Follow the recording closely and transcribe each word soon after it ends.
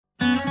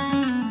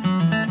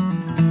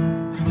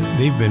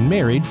They've been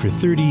married for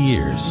 30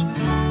 years.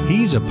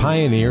 He's a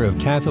pioneer of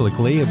Catholic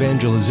lay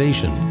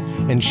evangelization,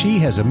 and she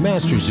has a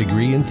master's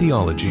degree in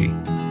theology.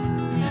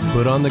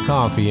 Put on the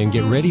coffee and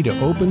get ready to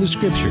open the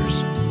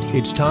scriptures.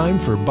 It's time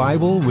for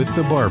Bible with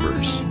the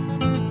Barbers.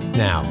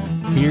 Now,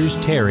 here's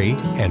Terry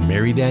and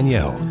Mary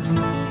Danielle.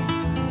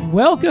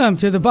 Welcome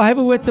to the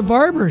Bible with the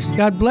Barbers.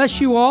 God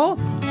bless you all.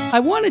 I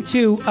wanted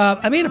to,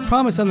 I made a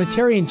promise on the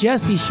Terry and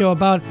Jesse show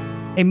about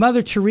a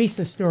Mother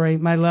Teresa story,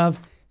 my love.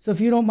 So if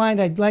you don't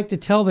mind, I'd like to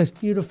tell this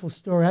beautiful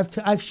story.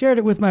 I've shared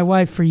it with my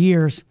wife for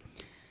years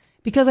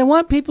because I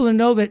want people to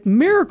know that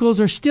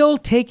miracles are still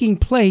taking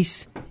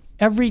place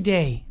every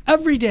day.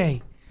 Every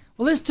day.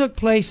 Well, this took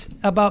place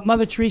about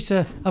Mother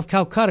Teresa of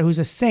Calcutta, who's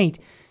a saint.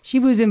 She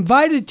was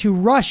invited to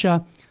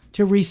Russia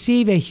to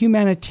receive a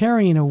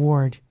humanitarian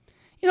award.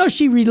 You know,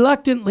 she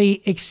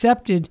reluctantly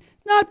accepted,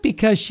 not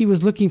because she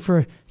was looking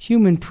for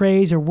human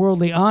praise or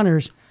worldly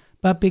honors,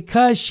 but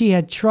because she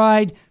had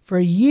tried for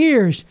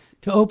years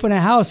to open a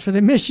house for the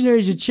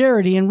Missionaries of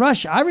Charity in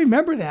Russia. I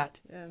remember that.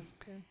 Yeah,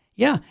 okay.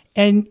 Yeah,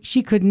 and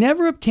she could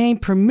never obtain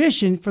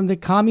permission from the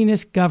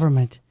communist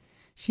government.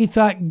 She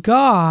thought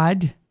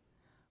God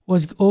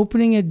was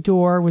opening a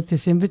door with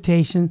this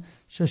invitation,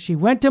 so she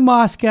went to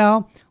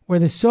Moscow, where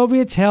the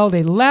Soviets held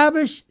a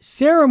lavish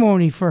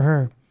ceremony for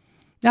her.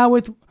 Now,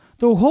 with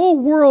the whole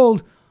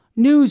world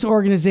news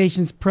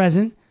organizations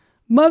present,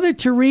 Mother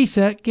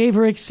Teresa gave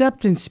her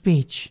acceptance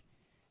speech.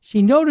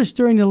 She noticed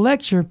during the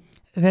lecture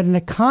that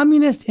a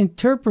communist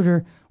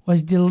interpreter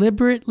was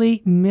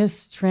deliberately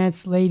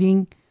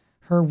mistranslating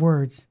her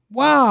words.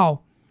 Wow!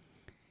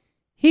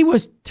 He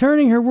was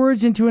turning her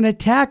words into an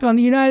attack on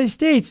the United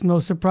States. No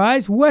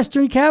surprise.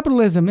 Western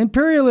capitalism,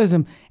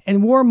 imperialism,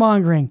 and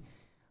warmongering.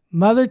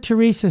 Mother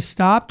Teresa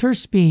stopped her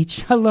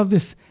speech. I love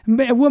this.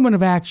 A woman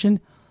of action.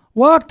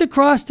 Walked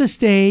across the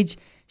stage,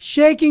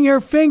 shaking her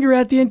finger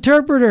at the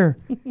interpreter.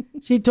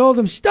 She told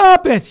him,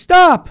 "Stop it!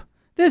 Stop!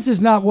 This is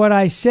not what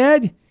I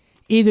said.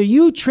 Either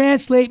you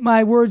translate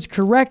my words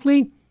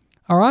correctly,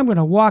 or I'm going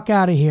to walk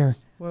out of here.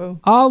 Whoa.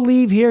 I'll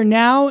leave here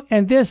now,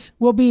 and this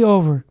will be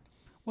over."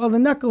 Well, the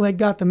knucklehead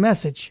got the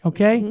message,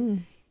 okay? Mm-hmm.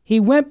 She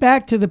went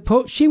back to the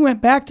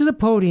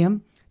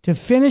podium to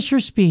finish her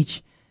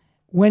speech.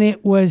 When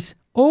it was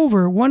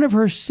over, one of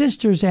her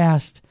sisters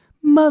asked,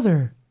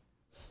 Mother,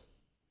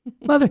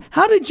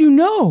 how did you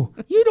know?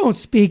 You don't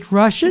speak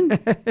Russian."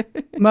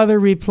 Mother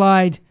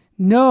replied,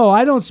 "No,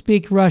 I don't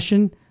speak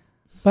Russian,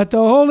 but the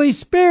Holy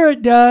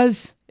Spirit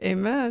does."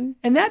 Amen.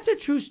 And that's a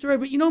true story.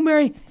 But you know,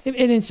 Mary,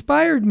 it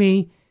inspired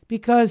me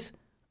because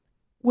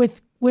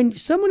when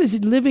someone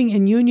is living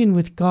in union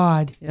with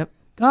God, yep,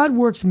 God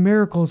works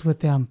miracles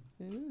with them.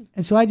 Amen.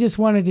 And so I just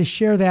wanted to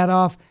share that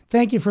off.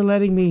 Thank you for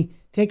letting me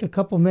take a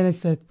couple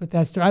minutes with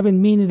that story. I've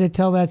been meaning to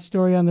tell that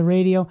story on the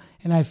radio,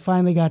 and I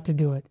finally got to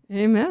do it.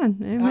 Amen.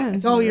 Amen.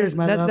 It's all yours,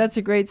 my love. That's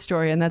a great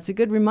story, and that's a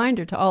good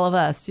reminder to all of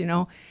us, you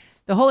know.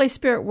 The Holy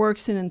Spirit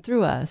works in and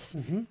through us,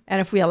 mm-hmm,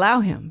 and if we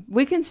allow Him,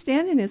 we can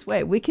stand in His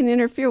way. We can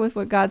interfere with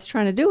what God's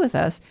trying to do with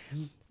us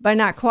by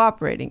not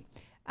cooperating.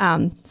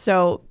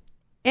 So,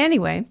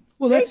 anyway,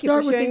 let's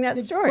start with sharing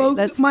that story.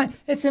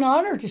 It's an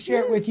honor to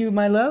share it with you,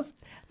 my love.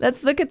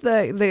 Let's look at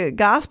the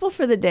gospel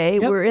for the day.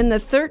 Yep. We're in the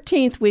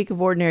 13th week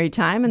of Ordinary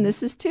Time, and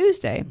this is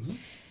Tuesday. Mm-hmm.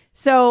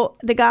 So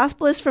the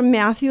gospel is from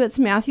Matthew. It's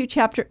Matthew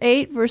chapter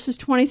 8, verses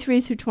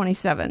 23 through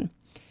 27.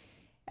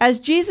 As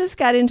Jesus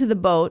got into the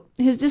boat,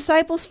 his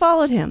disciples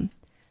followed him.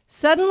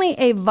 Suddenly,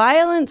 a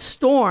violent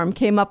storm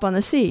came up on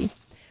the sea,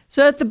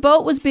 so that the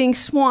boat was being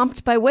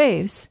swamped by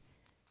waves,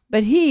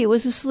 but he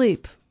was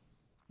asleep.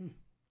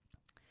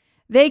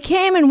 They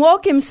came and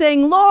woke him,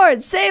 saying,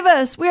 "Lord, save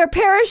us, we are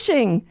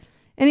perishing."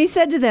 And he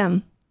said to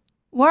them,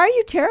 "Why are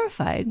you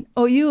terrified,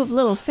 O you of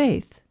little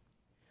faith?"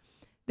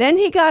 Then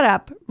he got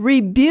up,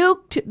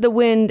 rebuked the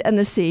wind and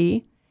the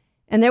sea,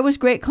 and there was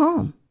great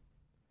calm.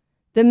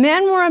 The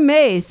men were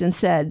amazed and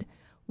said,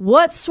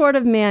 "What sort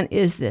of man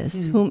is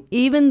this, whom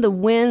even the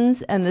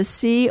winds and the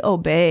sea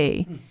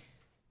obey?"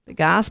 The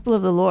gospel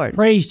of the Lord.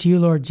 Praise to you,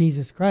 Lord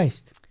Jesus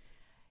Christ.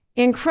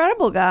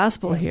 Incredible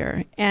gospel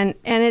here. And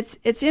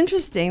it's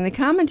interesting, the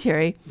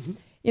commentary. Mm-hmm.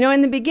 You know,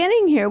 in the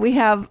beginning here, we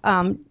have,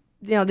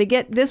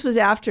 this was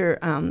after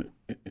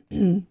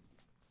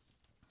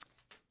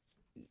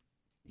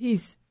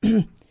he's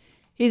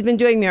been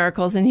doing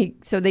miracles, and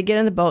so they get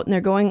in the boat and they're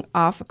going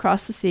off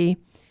across the sea.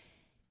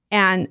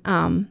 And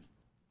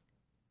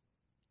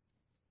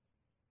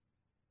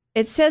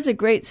it says a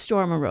great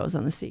storm arose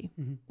on the sea.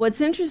 Mm-hmm. What's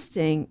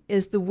interesting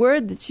is the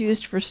word that's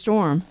used for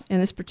storm in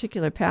this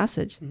particular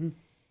passage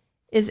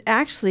is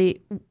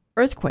actually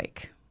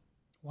earthquake.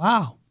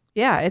 Wow.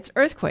 Yeah, it's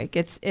earthquake.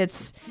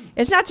 It's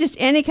not just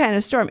any kind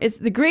of storm. It's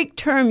the Greek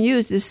term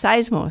used is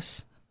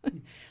seismos,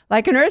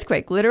 like an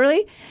earthquake,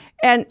 literally.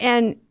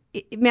 And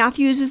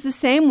Matthew uses the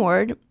same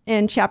word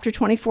in chapter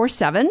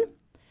 24:7,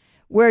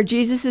 where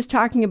Jesus is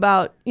talking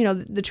about, you know,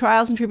 the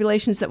trials and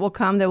tribulations that will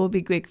come. There will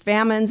be Greek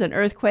famines and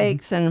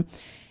earthquakes and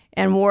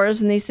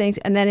wars and these things.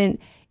 And then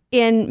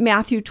in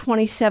Matthew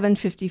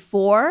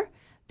 27:54,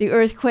 the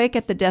earthquake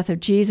at the death of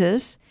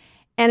Jesus.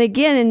 And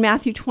again in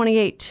Matthew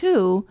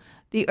 28:2,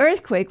 the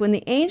earthquake when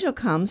the angel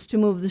comes to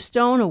move the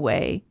stone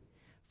away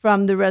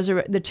from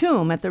the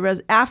tomb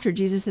after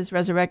Jesus is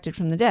resurrected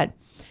from the dead.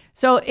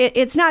 So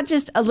it's not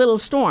just a little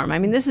storm. I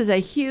mean, this is a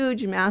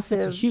huge,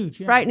 massive,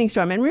 frightening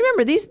storm. And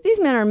remember, these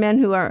men are men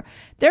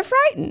they're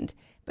frightened,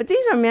 but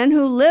these are men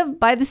who live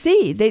by the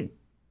sea.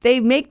 They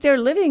make their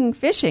living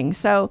fishing.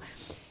 So,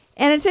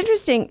 and it's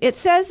interesting. It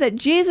says that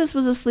Jesus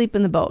was asleep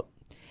in the boat.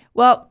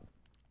 Well,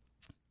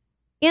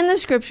 in the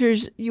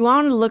scriptures, you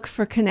want to look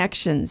for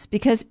connections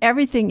because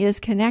everything is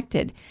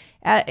connected.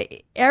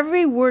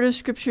 Every word of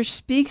scripture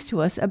speaks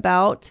to us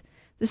about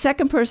the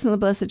second person of the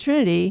Blessed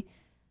Trinity,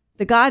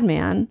 the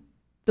God-man,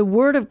 the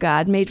Word of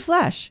God made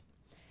flesh.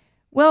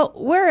 Well,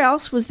 where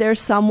else was there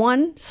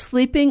someone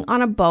sleeping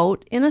on a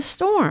boat in a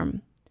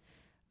storm?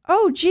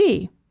 Oh,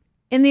 gee,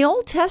 in the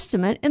Old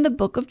Testament, in the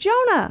book of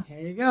Jonah. There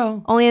you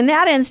go. Only in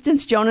that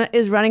instance, Jonah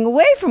is running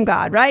away from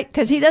God, right?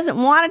 Because he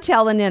doesn't want to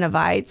tell the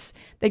Ninevites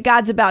that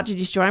God's about to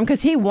destroy him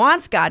because he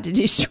wants God to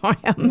destroy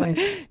him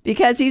right.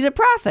 Because he's a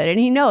prophet and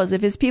he knows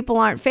if his people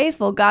aren't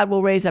faithful, God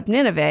will raise up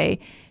Nineveh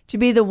to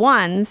be the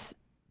ones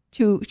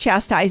to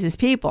chastise his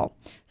people.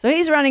 So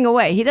he's running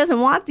away. He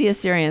doesn't want the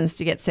Assyrians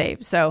to get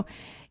saved. So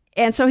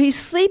he's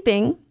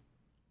sleeping.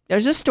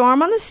 There's a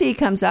storm on the sea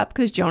comes up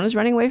because Jonah's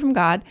running away from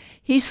God.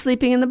 He's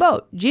sleeping in the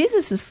boat.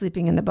 Jesus is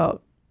sleeping in the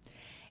boat.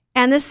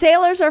 And the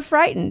sailors are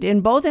frightened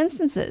in both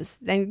instances.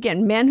 Then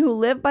again, men who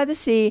live by the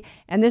sea,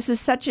 and this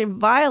is such a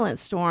violent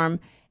storm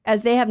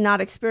as they have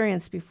not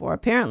experienced before,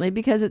 apparently,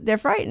 because they're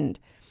frightened.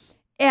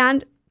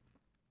 And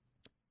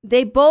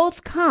they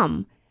both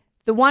come.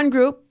 The one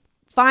group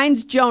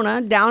finds Jonah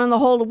down in the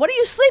hold. What are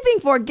you sleeping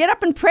for? Get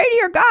up and pray to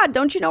your God.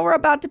 Don't you know we're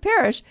about to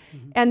perish?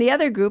 Mm-hmm. And the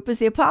other group is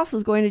the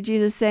apostles going to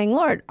Jesus saying,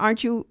 Lord,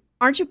 aren't you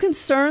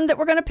concerned that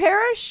we're going to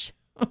perish?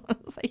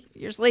 It's like,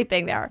 you're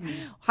sleeping there. Mm-hmm.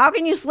 How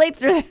can you sleep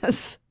through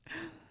this?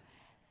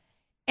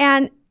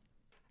 And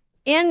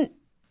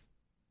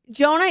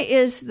Jonah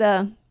is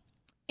the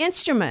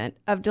instrument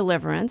of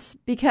deliverance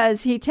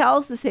because he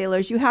tells the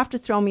sailors, you have to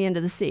throw me into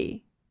the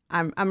sea.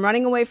 I'm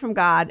running away from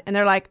God. And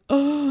they're like,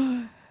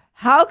 oh,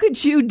 how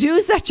could you do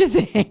such a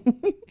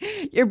thing?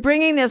 You're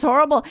bringing this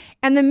horrible...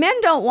 And the men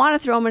don't want to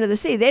throw him into the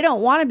sea. They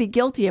don't want to be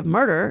guilty of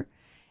murder.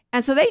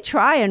 And so they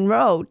try and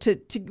row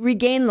to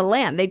regain the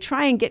land. They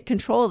try and get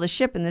control of the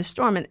ship in this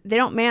storm, and they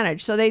don't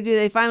manage. So they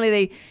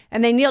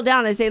kneel down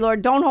and they say,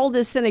 Lord, don't hold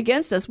this sin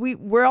against us.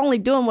 We're only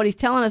doing what he's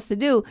telling us to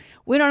do.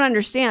 We don't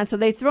understand. So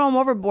they throw him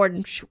overboard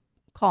and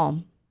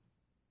calm.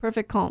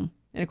 Perfect calm.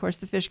 And of course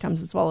the fish comes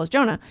and swallows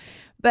Jonah.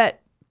 But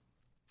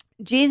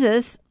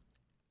Jesus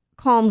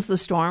calms the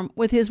storm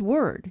with his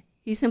word.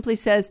 He simply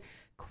says,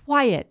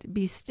 quiet,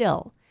 be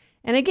still.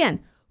 And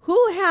again,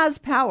 who has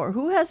power?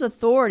 Who has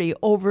authority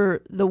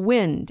over the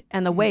wind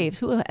and the waves?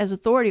 Who has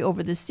authority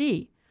over the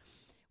sea?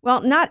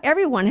 Well, not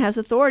everyone has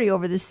authority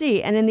over the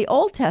sea. And in the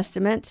Old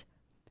Testament,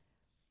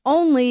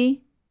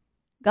 only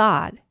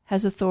God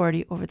has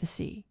authority over the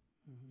sea.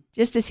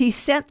 Just as he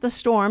sent the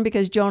storm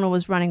because Jonah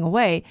was running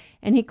away,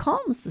 and he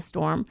calms the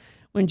storm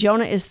when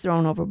Jonah is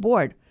thrown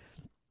overboard.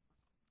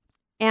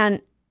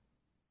 And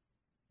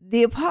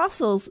the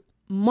apostles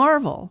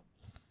marvel.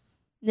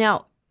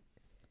 Now,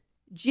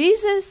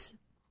 Jesus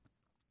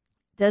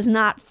does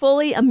not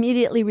fully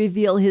immediately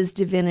reveal his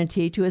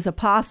divinity to his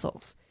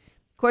apostles.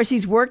 Of course,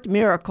 he's worked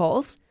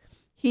miracles.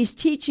 He's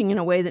teaching in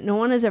a way that no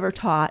one has ever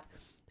taught.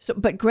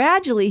 But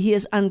gradually he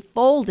is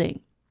unfolding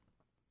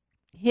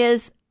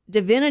his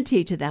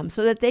divinity to them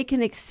so that they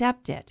can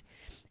accept it.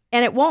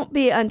 And it won't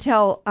be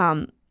until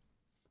a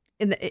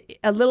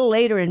little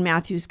later in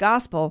Matthew's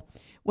gospel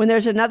when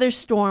there's another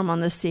storm on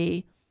the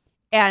sea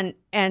and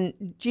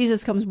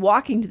Jesus comes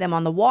walking to them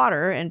on the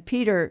water, and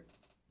Peter,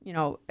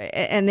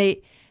 and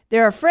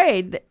they're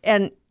afraid.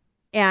 And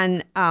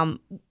in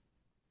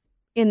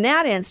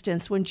that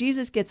instance, when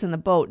Jesus gets in the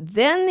boat,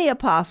 then the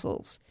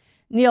apostles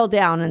kneel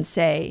down and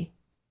say,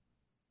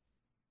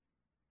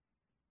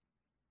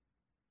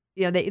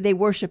 they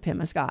worship him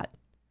as God.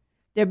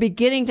 They're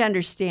beginning to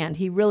understand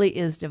he really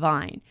is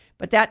divine.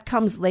 But that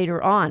comes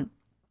later on.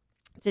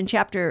 It's in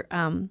chapter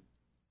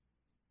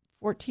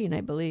 14,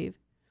 I believe.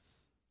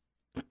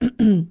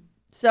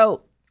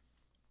 So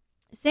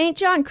St.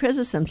 John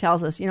Chrysostom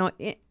tells us,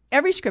 in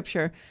every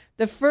scripture,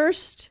 the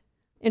first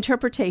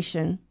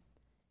interpretation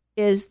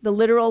is the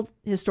literal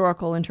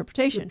historical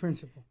interpretation. The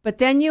principle. But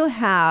then you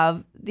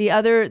have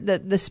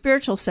the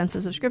spiritual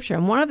senses of scripture,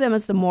 and one of them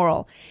is the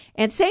moral.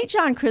 And St.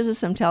 John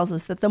Chrysostom tells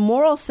us that the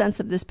moral sense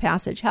of this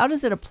passage, how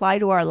does it apply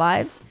to our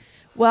lives?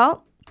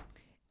 Well,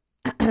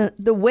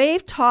 the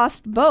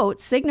wave-tossed boat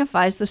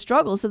signifies the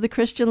struggles of the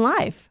Christian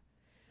life.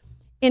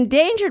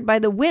 Endangered by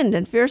the wind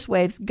and fierce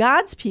waves,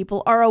 God's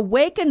people are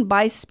awakened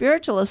by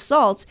spiritual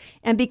assaults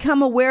and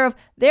become aware of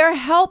their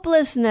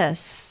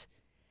helplessness.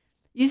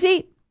 You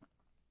see,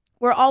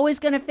 we're always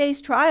going to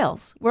face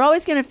trials. We're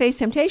always going to face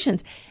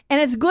temptations. And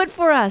it's good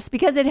for us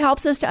because it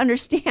helps us to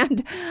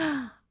understand,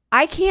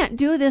 I can't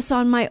do this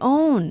on my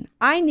own.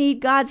 I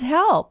need God's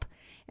help.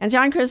 And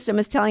John Chrysostom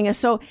is telling us,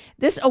 so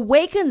this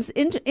awakens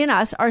in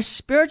us our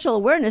spiritual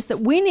awareness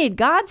that we need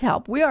God's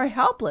help. We are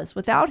helpless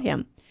without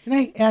him. Can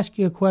I ask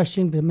you a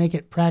question to make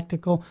it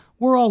practical?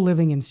 We're all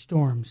living in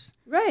storms.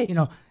 Right.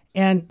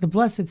 And the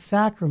Blessed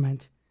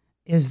Sacrament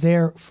is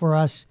there for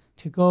us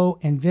to go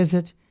and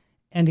visit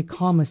and to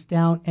calm us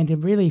down and to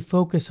really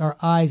focus our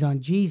eyes on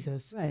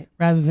Jesus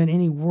rather than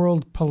any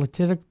world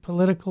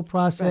political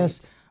process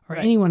or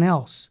anyone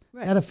else.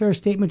 Is that a fair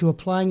statement to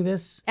applying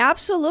this?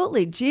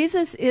 Absolutely.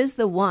 Jesus is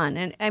the one.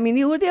 And I mean,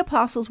 the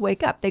apostles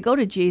wake up. They go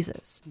to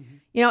Jesus. Mm-hmm.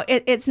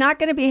 It's not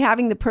going to be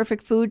having the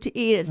perfect food to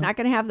eat. It's not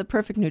going to have the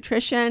perfect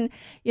nutrition.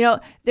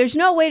 There's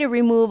no way to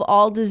remove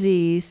all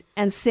disease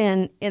and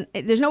sin.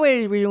 There's no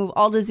way to remove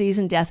all disease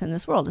and death in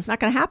this world. It's not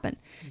going to happen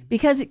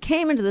because it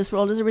came into this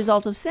world as a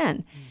result of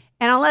sin.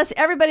 And unless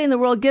everybody in the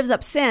world gives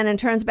up sin and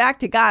turns back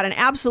to God and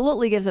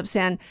absolutely gives up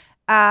sin,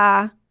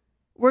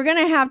 we're going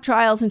to have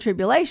trials and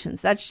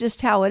tribulations. That's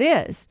just how it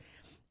is.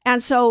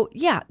 And so,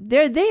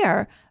 they're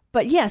there.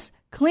 But yes,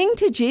 cling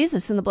to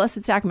Jesus in the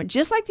Blessed Sacrament.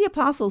 Just like the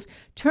apostles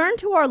turn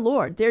to our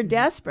Lord. They're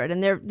desperate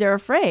and they're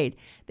afraid.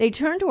 They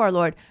turn to our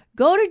Lord.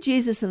 Go to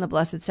Jesus in the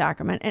Blessed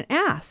Sacrament and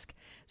ask.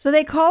 So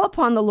they call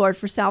upon the Lord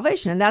for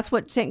salvation. And that's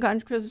what St.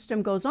 John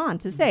Chrysostom goes on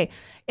to say.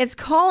 It's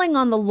calling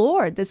on the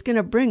Lord that's going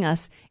to bring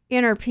us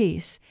inner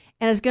peace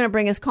and is going to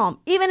bring us calm.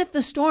 Even if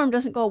the storm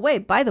doesn't go away,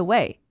 by the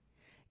way,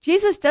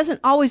 Jesus doesn't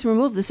always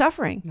remove the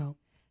suffering. No.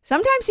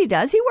 Sometimes he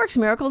does. He works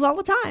miracles all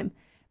the time.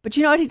 But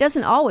you know what? He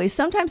doesn't always.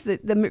 Sometimes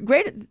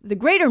the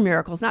greater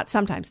miracles, not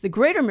sometimes, the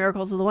greater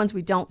miracles are the ones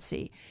we don't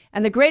see.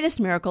 And the greatest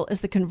miracle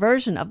is the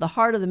conversion of the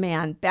heart of the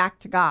man back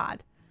to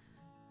God.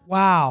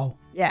 Wow.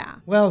 Yeah.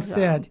 Well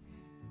said.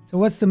 So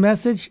what's the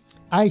message?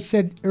 I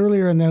said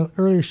earlier in the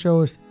earlier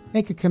shows,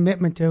 make a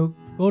commitment to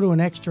go to an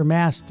extra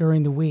Mass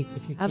during the week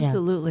if you can.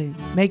 Absolutely.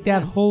 Make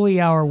that holy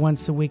hour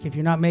once a week if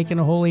you're not making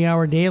a holy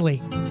hour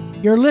daily.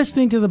 You're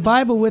listening to the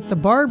Bible with the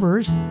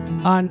Barbers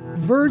on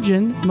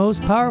Virgin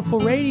Most Powerful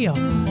Radio.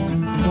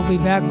 We'll be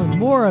back with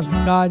more of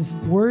God's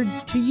Word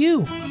to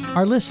you,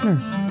 our listener.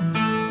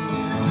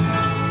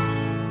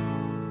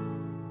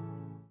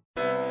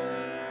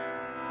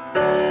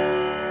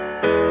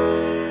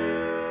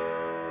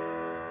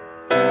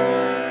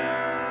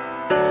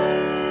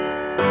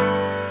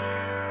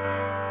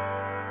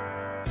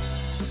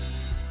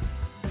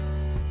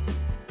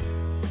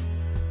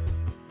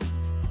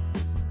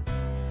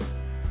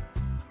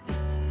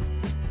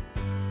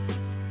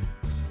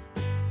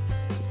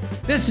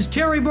 This is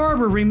Terry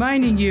Barber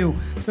reminding you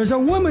there's a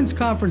women's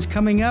conference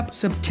coming up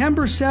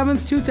September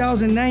 7th,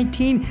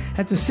 2019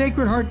 at the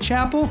Sacred Heart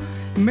Chapel.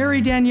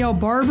 Mary Danielle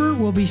Barber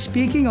will be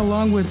speaking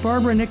along with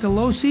Barbara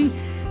Nicolosi.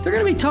 They're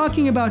going to be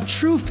talking about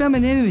true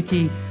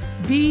femininity,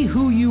 be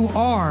who you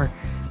are.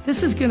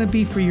 This is going to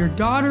be for your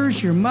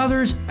daughters, your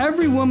mothers.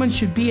 Every woman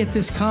should be at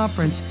this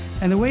conference.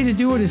 And the way to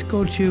do it is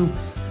go to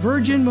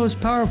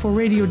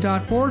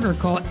virginmostpowerfulradio.org or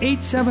call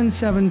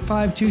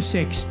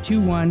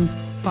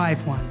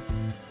 877-526-2151.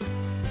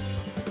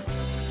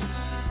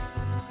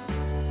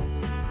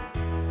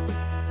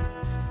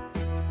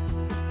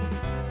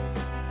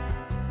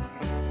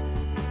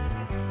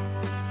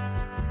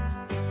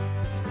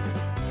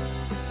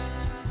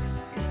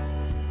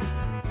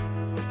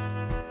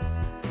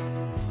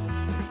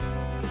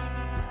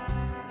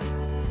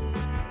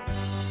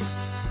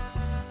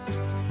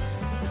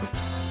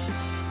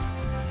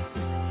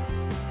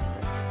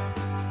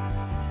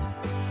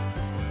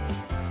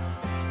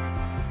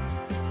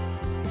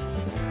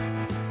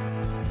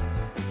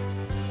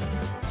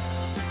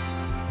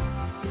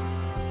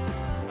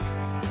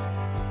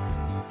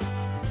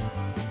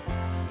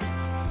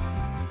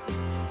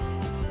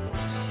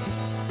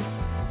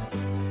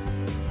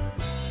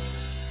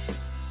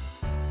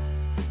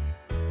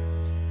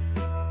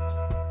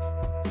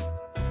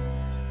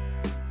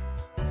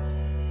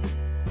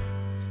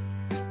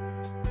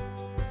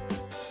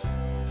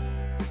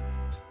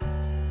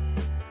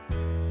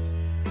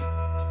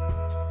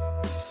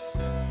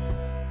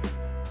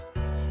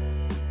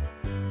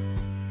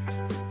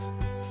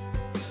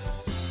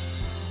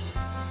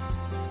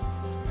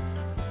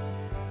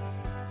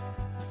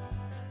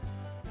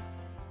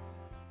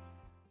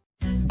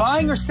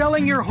 Buying or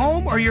selling your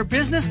home or your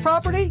business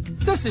property?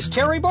 This is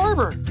Terry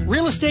Barber.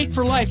 Real Estate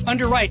for Life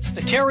underwrites the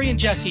Terry and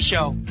Jesse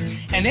Show.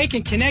 And they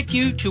can connect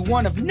you to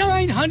one of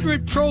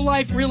 900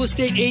 pro-life real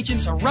estate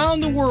agents around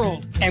the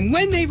world. And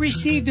when they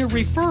receive their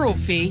referral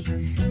fee,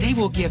 they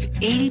will give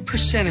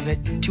 80% of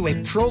it to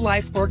a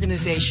pro-life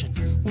organization.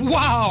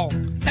 Wow!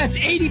 That's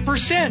 80%!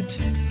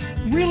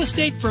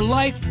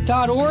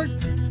 realestateforlife.org,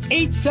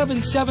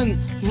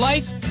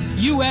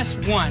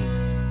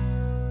 877-LIFE-US1.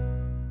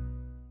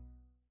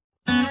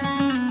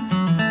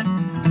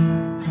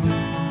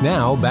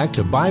 Now, back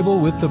to Bible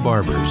with the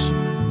Barbers.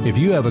 If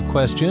you have a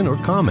question or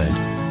comment,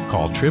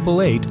 call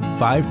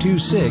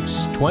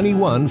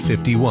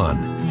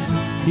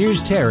 888-526-2151.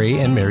 Here's Terry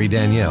and Mary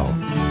Danielle.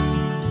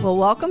 Well,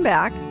 welcome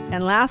back.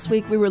 And last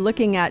week we were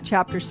looking at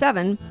chapter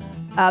 7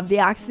 of the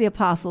Acts of the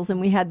Apostles,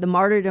 and we had the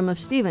martyrdom of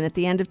Stephen at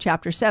the end of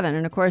chapter 7.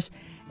 And of course,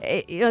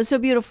 it's so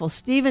beautiful.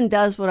 Stephen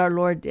does what our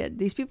Lord did.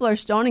 These people are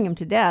stoning him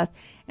to death,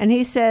 and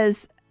he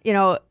says,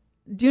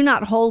 do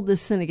not hold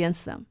this sin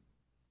against them.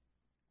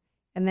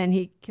 and then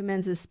he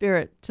commends his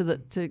spirit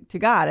to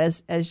God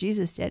as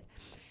Jesus did.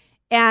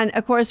 And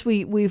of course,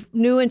 we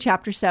knew in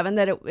chapter 7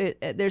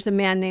 that there's a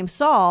man named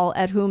Saul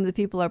at whom the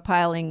people are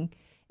piling,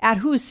 at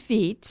whose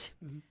feet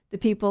the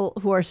people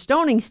who are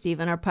stoning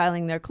Stephen are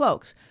piling their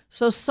cloaks.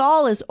 So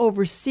Saul is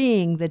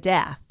overseeing the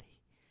death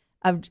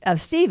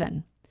of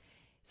Stephen.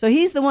 So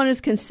he's the one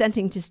who's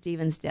consenting to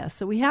Stephen's death.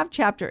 So we have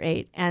chapter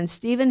 8, and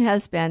Stephen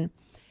has been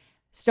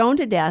stoned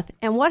to death.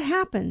 And what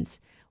happens?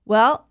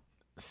 Well,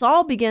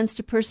 Saul begins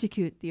to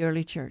persecute the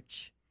early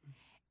church.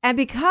 And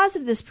because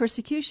of this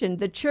persecution,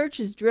 the church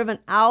is driven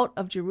out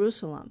of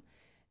Jerusalem.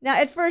 Now,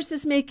 at first,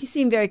 this may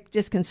seem very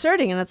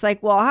disconcerting, and it's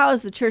like, well, how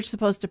is the church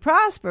supposed to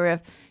prosper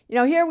if,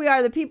 here we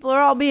are, the people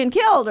are all being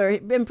killed or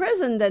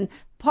imprisoned, and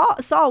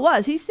Saul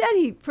was. He said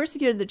he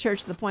persecuted the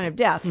church to the point of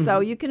death. Mm-hmm. So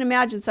you can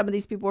imagine some of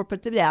these people were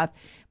put to death.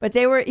 But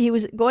he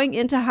was going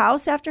into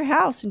house after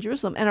house in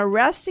Jerusalem and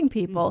arresting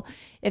people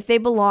if they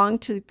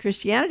belonged to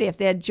Christianity, if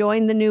they had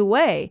joined the new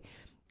way.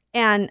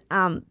 And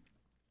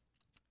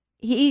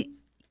he's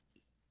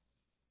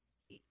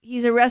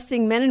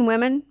arresting men and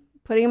women,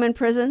 putting them in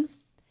prison.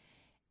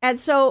 And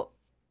so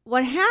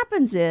what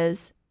happens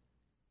is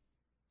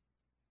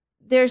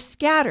they're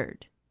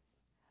scattered.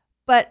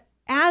 But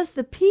as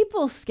the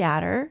people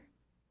scatter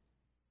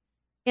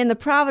in the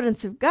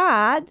providence of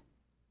God,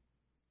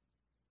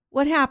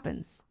 what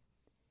happens?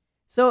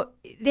 So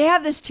they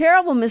have this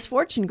terrible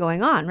misfortune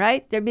going on,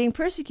 right? They're being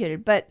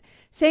persecuted. But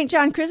St.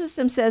 John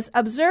Chrysostom says,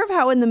 observe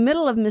how in the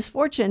middle of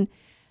misfortune,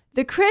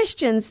 the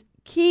Christians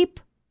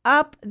keep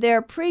up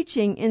their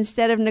preaching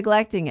instead of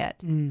neglecting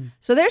it.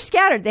 So they're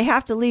scattered. They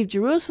have to leave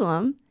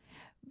Jerusalem,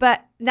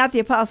 but not the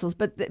apostles,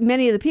 but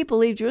many of the people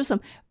leave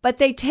Jerusalem, but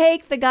they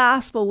take the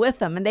gospel with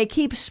them and they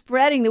keep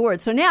spreading the word.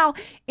 So now,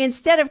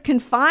 instead of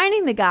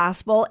confining the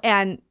gospel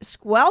and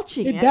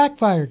squelching it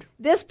backfired.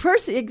 This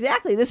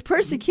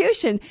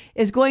persecution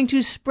is going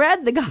to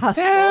spread the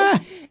gospel.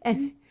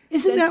 And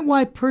isn't that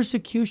why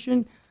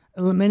persecution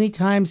many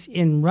times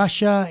in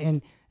Russia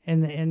and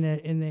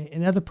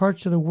in other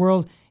parts of the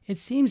world, it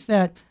seems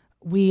that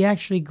we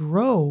actually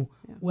grow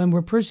when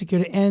we're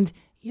persecuted. And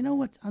you know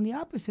what? On the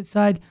opposite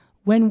side,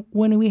 when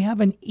we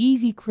have an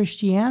easy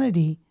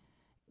Christianity,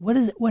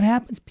 what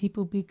happens?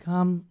 People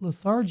become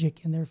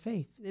lethargic in their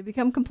faith. They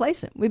become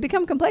complacent. We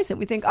become complacent.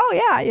 We think, oh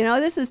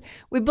yeah,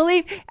 we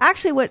believe.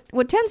 Actually,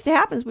 what tends to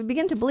happen is we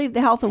begin to believe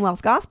the health and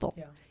wealth gospel.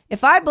 Yeah.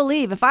 If I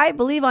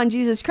believe on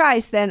Jesus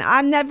Christ, then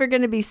I'm never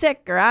going to be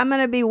sick, or I'm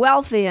going to be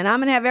wealthy, and I'm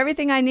going to have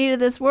everything I need of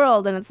this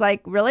world. And it's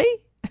like, really?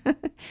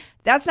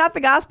 That's not the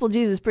gospel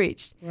Jesus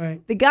preached.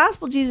 Right. The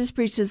gospel Jesus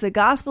preached is the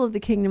gospel of the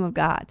kingdom of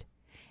God.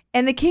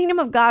 And the kingdom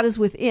of God is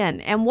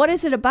within. And what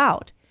is it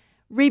about?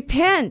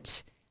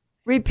 Repent.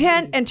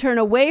 Repent and turn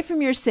away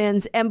from your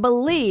sins and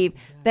believe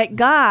that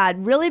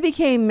God really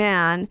became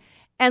man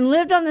and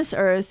lived on this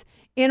earth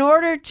in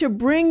order to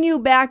bring you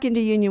back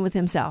into union with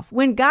himself.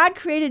 When God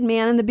created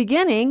man in the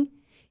beginning,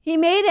 he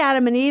made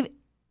Adam and Eve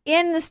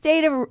in the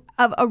state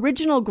of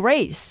original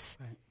grace.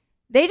 Right.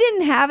 They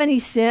didn't have any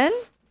sin.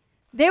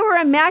 They were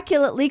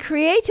immaculately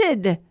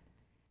created.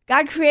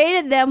 God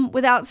created them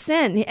without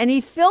sin, and he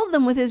filled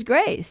them with his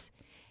grace.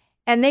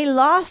 And they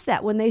lost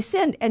that when they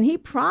sinned. And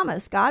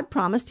God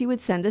promised he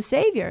would send a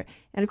Savior.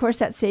 And of course,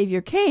 that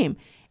Savior came.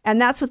 And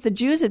that's what the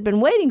Jews had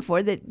been waiting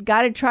for, that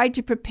God had tried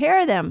to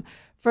prepare them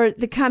for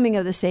the coming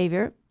of the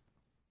Savior.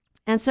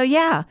 And so,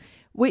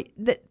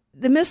 the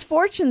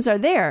misfortunes are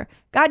there.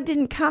 God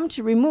didn't come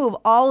to remove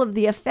all of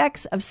the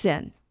effects of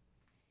sin.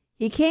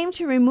 He came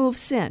to remove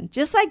sin.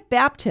 Just like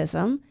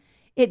baptism,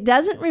 it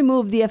doesn't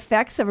remove the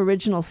effects of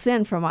original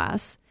sin from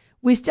us.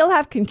 We still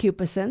have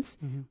concupiscence.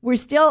 Mm-hmm. We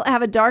still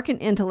have a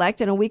darkened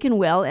intellect and a weakened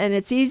will, and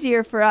it's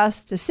easier for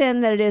us to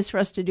sin than it is for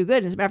us to do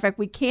good. As a matter of fact,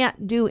 we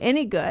can't do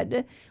any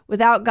good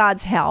without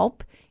God's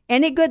help.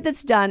 Any good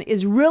that's done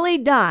is really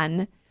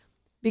done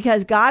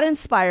because God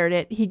inspired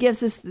it. He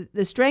gives us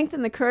the strength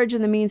and the courage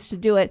and the means to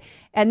do it,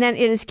 and then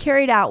it is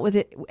carried out with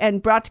it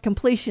and brought to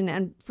completion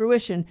and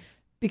fruition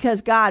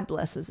because God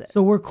blesses it.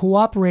 So we're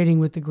cooperating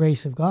with the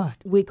grace of God.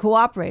 We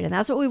cooperate, and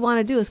that's what we want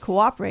to do is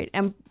cooperate.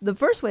 And the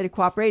first way to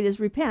cooperate is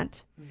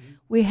repent. Mm-hmm.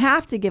 We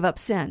have to give up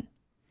sin.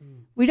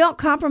 Mm-hmm. We don't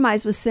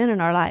compromise with sin in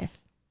our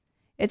life.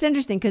 It's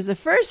interesting because the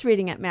first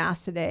reading at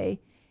Mass today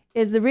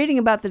is the reading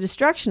about the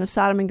destruction of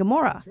Sodom and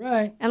Gomorrah. That's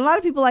right. And a lot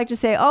of people like to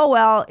say, oh,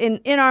 well,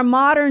 in our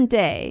modern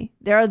day,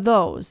 there are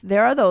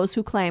those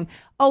who claim,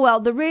 oh, well,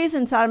 the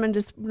reason Sodom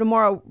and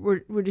Gomorrah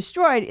were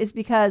destroyed is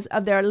because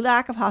of their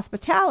lack of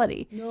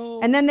hospitality. No.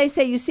 And then they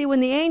say, you see,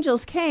 when the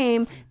angels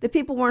came, the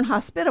people weren't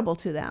hospitable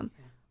to them.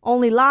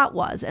 Only Lot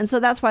was. And so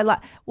that's why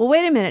Lot... Well,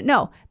 wait a minute.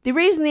 No. The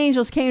reason the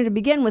angels came to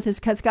begin with is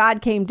because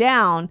God came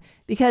down,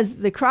 because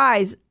the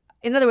cries...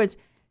 In other words,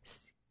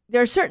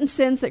 there are certain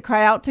sins that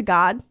cry out to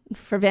God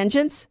for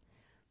vengeance.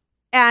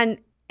 And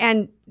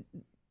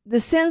the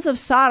sins of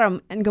Sodom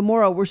and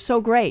Gomorrah were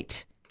so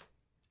great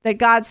that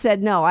God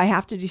said, no, I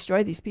have to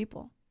destroy these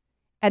people.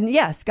 And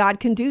yes, God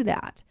can do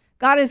that.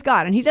 God is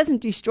God, and he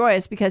doesn't destroy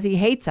us because he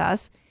hates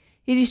us.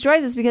 He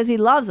destroys us because he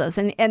loves us.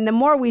 And the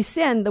more we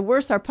sin, the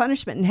worse our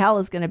punishment in hell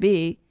is going to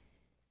be.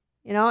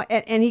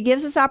 and he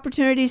gives us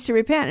opportunities to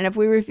repent. And if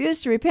we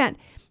refuse to repent,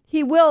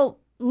 he will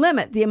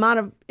limit the amount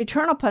of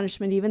eternal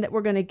punishment even that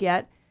we're going to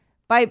get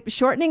by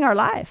shortening our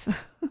life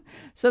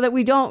so that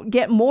we don't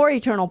get more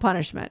eternal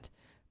punishment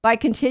by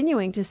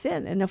continuing to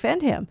sin and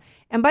offend him.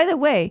 And by the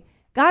way,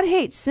 God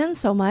hates sin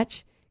so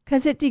much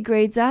because it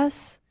degrades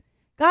us.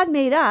 God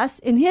made us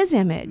in his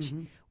image.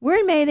 Mm-hmm.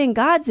 We're made in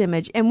God's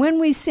image. And when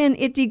we sin,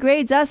 it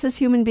degrades us as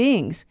human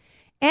beings.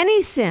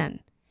 Any sin.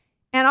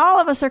 And all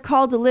of us are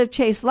called to live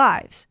chaste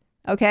lives.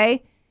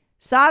 Okay?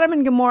 Sodom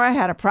and Gomorrah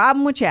had a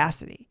problem with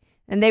chastity.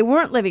 And they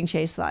weren't living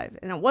chaste lives.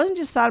 And it wasn't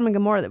just Sodom and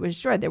Gomorrah that was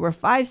destroyed. There were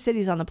 5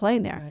 cities on the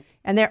plain there. Right.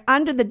 And they're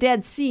under the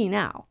Dead Sea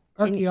now.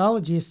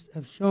 Archaeologists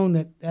have shown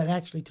that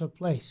actually took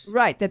place.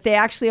 Right, that they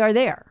actually are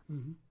there.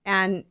 Mm-hmm.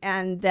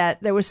 And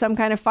that there was some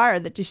kind of fire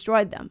that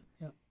destroyed them.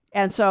 Yep.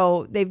 And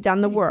so they've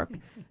done the work.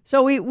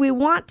 So we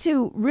want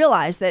to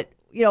realize that,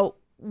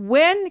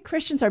 when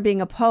Christians are being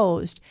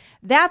opposed,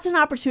 that's an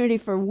opportunity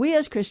for we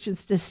as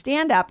Christians to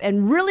stand up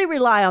and really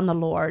rely on the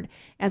Lord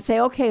and say,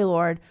 okay,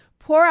 Lord,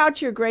 pour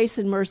out your grace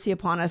and mercy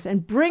upon us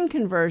and bring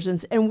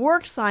conversions and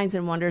work signs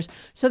and wonders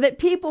so that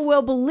people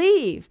will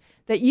believe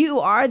that you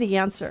are the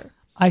answer.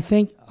 I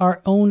think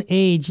our own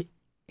age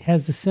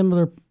has the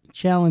similar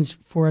challenge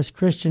for us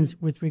Christians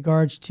with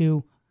regards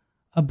to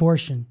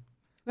abortion.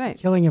 Right.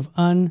 Killing of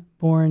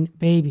unborn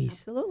babies.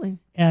 Absolutely.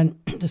 And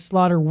the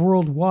slaughter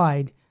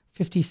worldwide,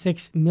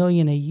 56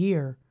 million a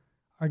year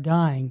are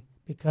dying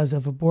because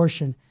of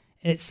abortion.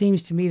 And it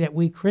seems to me that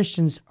we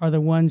Christians are the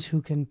ones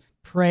who can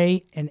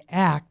pray and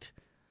act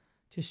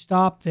to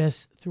stop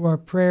this through our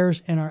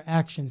prayers and our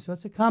actions. So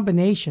it's a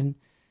combination.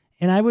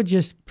 And I would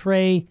just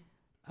pray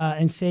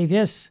and say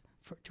this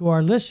to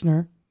our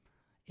listener.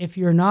 If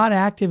you're not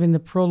active in the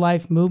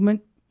pro-life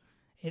movement,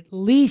 at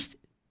least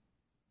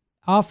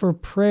offer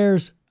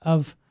prayers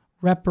of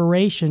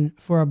reparation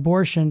for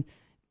abortion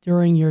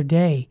during your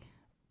day,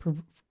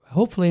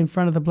 hopefully in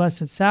front of the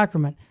Blessed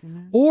Sacrament.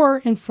 Amen. Or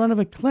in front of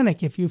a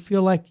clinic if you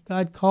feel like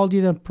God called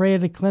you to pray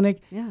at a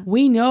clinic. Yeah.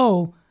 We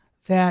know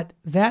that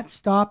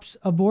stops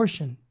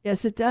abortion.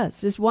 Yes, it does.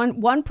 Just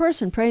one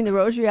person praying the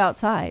rosary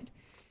outside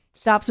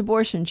stops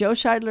abortion. Joe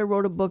Scheidler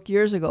wrote a book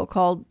years ago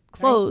called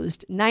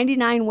Closed,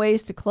 99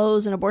 Ways to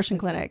Close an Abortion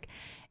Clinic.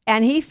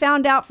 And he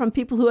found out from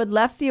people who had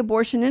left the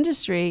abortion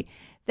industry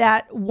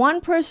that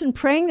one person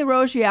praying the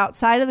rosary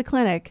outside of the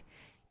clinic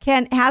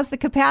has the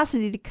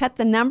capacity to cut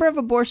the number of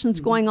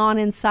abortions going on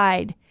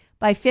inside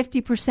by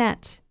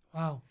 50%.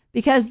 Wow.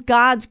 Because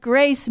God's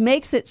grace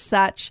makes it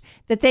such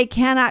that they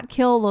cannot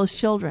kill those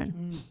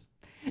children.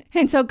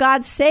 And so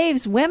God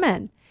saves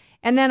women.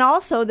 And then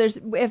also there's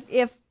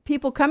if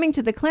people coming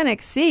to the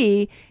clinic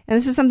see, and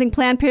this is something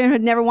Planned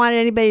Parenthood never wanted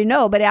anybody to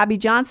know, but Abby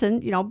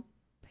Johnson,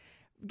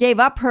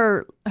 gave up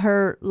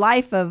her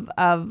life of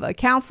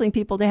counseling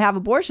people to have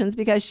abortions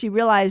because she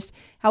realized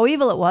how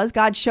evil it was.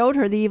 God showed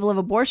her the evil of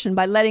abortion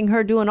by letting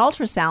her do an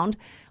ultrasound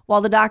while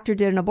the doctor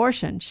did an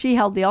abortion. She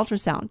held the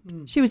ultrasound.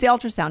 She was the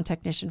ultrasound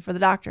technician for the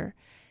doctor.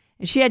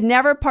 And she had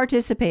never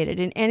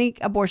participated in any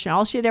abortion.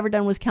 All she had ever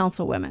done was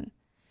counsel women.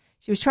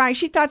 She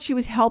thought she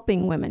was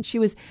helping women. She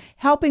was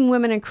helping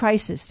women in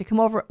crisis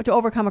to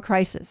overcome a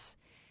crisis.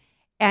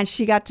 And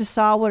she got to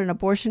saw what an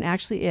abortion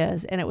actually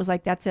is. And it was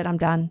like, that's it, I'm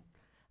done.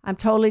 I'm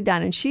totally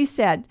done. And she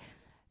said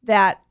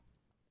that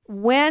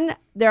when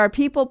there are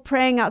people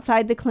praying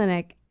outside the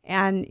clinic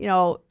and,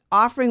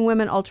 offering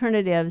women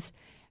alternatives,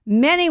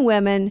 many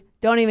women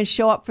don't even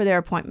show up for their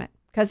appointment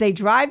because they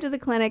drive to the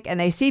clinic and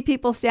they see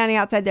people standing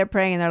outside there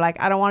praying and they're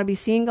like, I don't want to be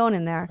seen going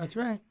in there. That's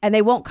right. And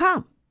they won't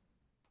come.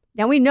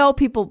 Now we know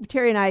people,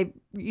 Terry and I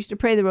used to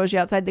pray the rosary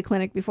outside the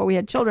clinic before we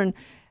had children.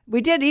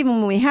 We did even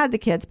when we had the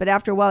kids, but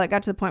after a while it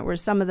got to the point where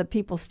some of the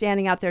people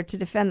standing out there to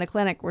defend the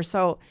clinic were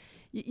so,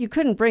 you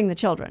couldn't bring the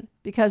children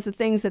because the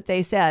things that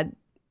they said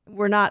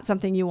were not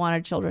something you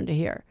wanted children to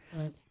hear.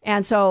 Right.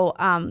 And so,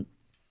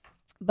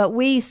 but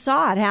we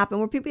saw it happen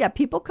where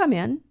people come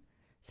in.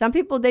 Some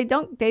people,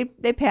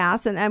 they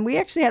pass. And we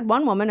actually had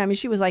one woman,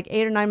 she was like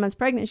 8 or 9 months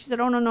pregnant. She said,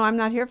 oh, no, I'm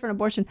not here for an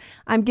abortion.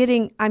 I'm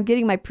getting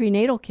my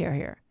prenatal care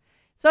here.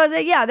 So I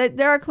said, yeah,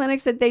 there are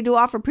clinics that they do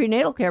offer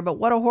prenatal care, but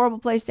what a horrible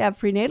place to have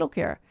prenatal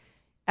care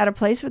at a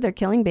place where they're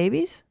killing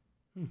babies.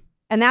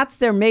 And that's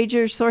their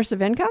major source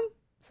of income.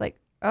 It's like,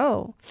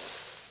 oh,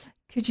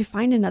 could you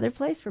find another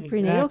place for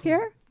prenatal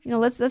care?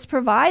 Let's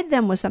provide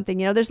them with something.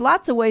 There's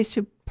lots of ways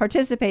to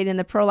participate in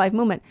the pro-life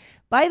movement.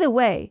 By the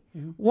way,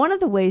 one of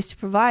the ways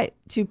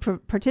to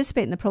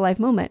participate in the pro-life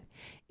movement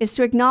is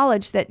to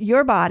acknowledge that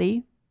your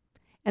body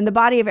and the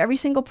body of every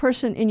single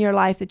person in your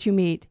life that you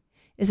meet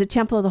is a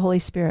temple of the Holy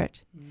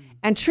Spirit.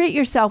 And treat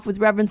yourself with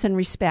reverence and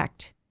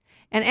respect.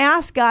 And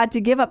ask God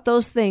to give up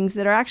those things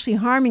that are actually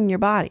harming your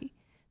body,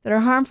 that are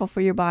harmful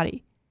for your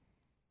body.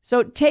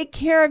 So take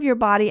care of your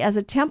body as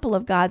a temple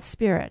of God's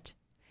Spirit.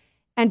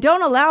 And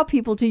don't allow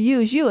people to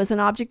use you as an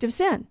object of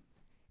sin.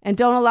 And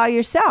don't allow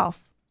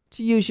yourself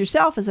to use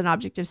yourself as an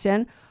object of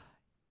sin.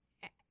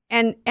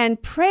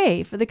 And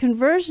pray for the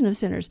conversion of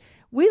sinners.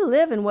 We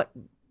live in what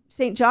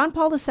St. John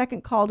Paul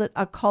II called it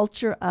a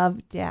culture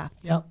of death.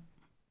 Yep.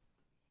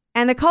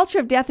 And the culture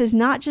of death is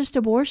not just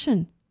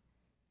abortion.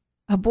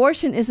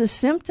 Abortion is a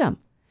symptom.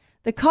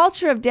 The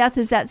culture of death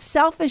is that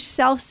selfish,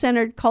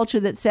 self-centered culture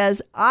that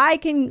says, I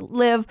can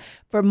live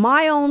for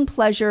my own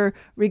pleasure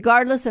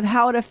regardless of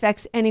how it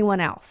affects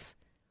anyone else.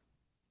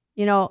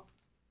 You know,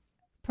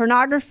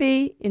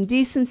 pornography,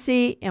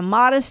 indecency,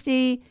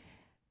 immodesty,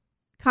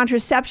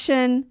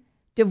 contraception,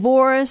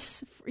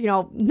 divorce,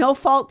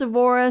 no-fault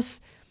divorce,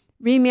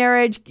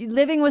 remarriage,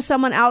 living with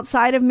someone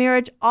outside of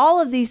marriage, all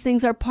of these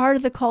things are part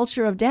of the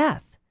culture of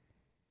death.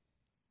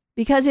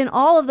 Because in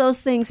all of those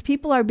things,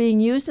 people are being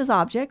used as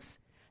objects.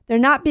 They're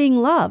not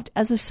being loved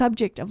as a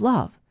subject of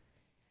love.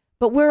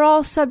 But we're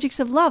all subjects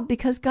of love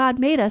because God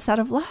made us out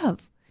of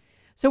love.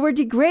 So we're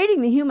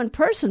degrading the human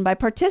person by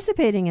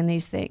participating in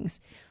these things.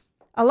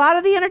 A lot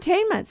of the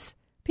entertainments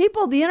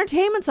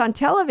on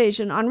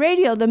television, on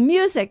radio, the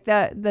music,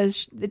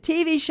 the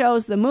TV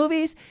shows, the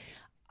movies,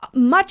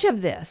 much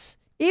of this,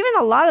 even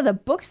a lot of the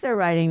books they're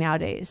writing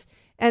nowadays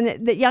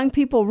and that young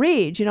people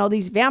read,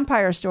 these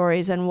vampire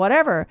stories and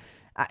whatever,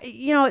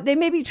 they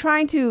may be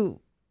trying to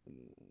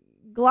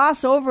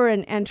gloss over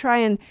and try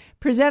and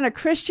present a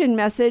Christian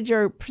message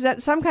or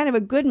present some kind of a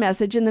good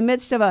message in the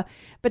midst of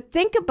but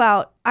think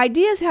about,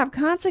 ideas have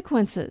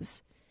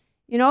consequences.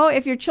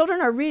 If your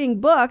children are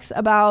reading books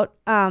about,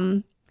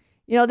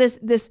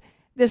 this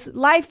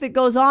life that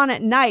goes on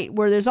at night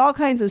where there's all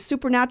kinds of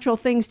supernatural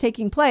things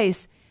taking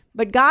place,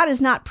 but God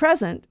is not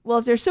present. Well,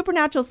 if there's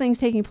supernatural things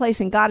taking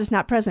place and God is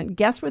not present,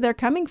 guess where they're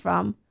coming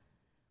from?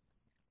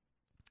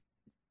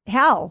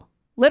 Hell,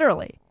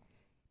 literally.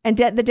 And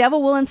the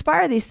devil will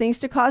inspire these things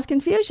to cause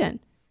confusion.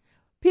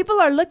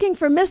 People are looking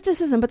for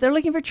mysticism, but they're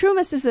looking for true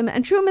mysticism.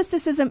 And true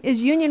mysticism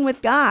is union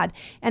with God.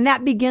 And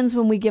that begins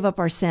when we give up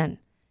our sin.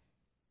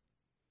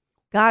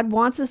 God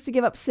wants us to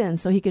give up sin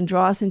so he can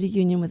draw us into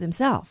union with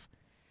himself.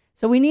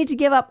 So we need to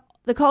give up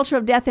the culture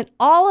of death in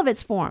all of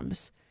its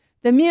forms.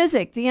 The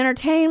music, the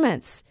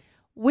entertainments.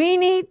 We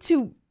need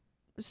to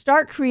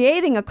start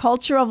creating a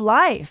culture of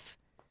life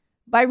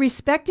by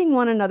respecting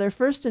one another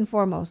first and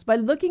foremost, by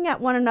looking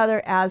at one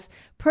another as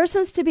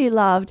persons to be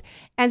loved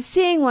and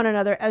seeing one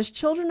another as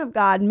children of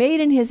God made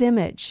in his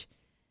image.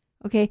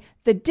 Okay,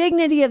 the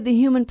dignity of the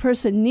human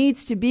person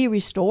needs to be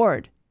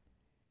restored.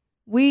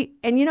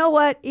 And you know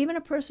what? Even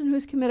a person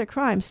who's committed a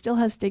crime still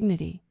has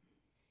dignity.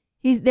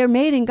 They're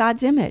made in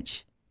God's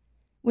image.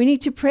 We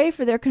need to pray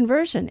for their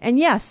conversion. And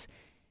yes,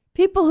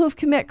 people who've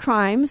commit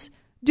crimes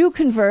do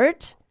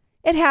convert.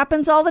 It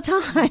happens all the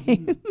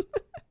time.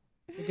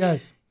 It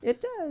does.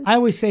 It does. I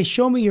always say,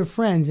 show me your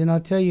friends, and I'll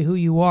tell you who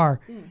you are.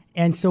 Yeah.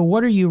 And so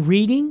what are you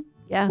reading?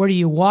 Yeah. What are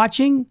you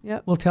watching?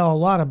 Yep. Will tell a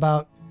lot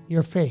about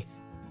your faith.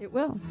 It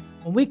will.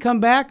 When we come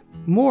back,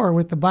 more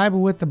with the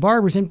Bible with the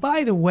Barbers. And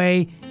by the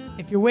way,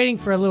 if you're waiting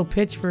for a little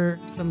pitch for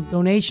some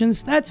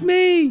donations, that's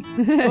me.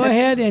 Go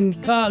ahead and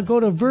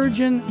go to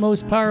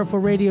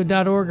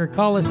virginmostpowerfulradio.org or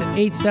call us at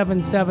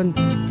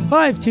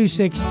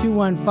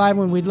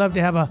 877-526-2151. We'd love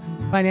to have a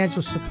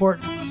financial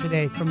support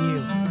today from you,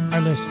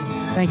 our listeners.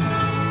 Thank you.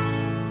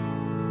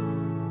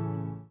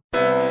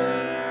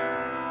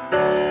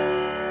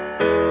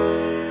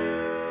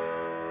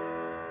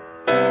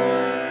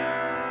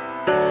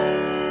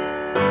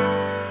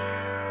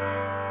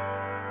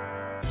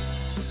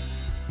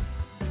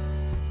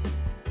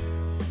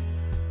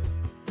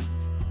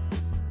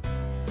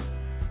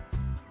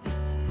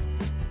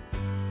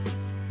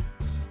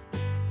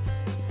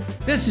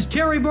 This is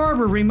Terry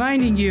Barber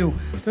reminding you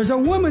there's a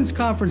women's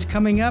conference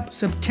coming up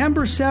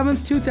September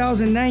 7th,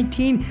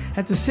 2019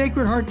 at the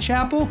Sacred Heart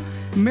Chapel.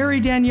 Mary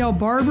Danielle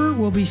Barber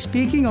will be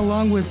speaking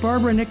along with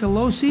Barbara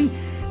Nicolosi.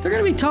 They're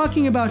going to be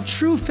talking about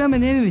true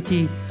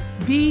femininity.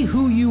 Be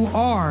who you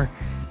are.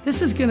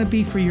 This is going to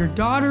be for your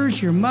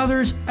daughters, your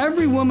mothers.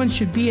 Every woman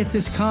should be at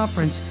this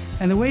conference.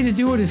 And the way to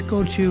do it is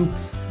go to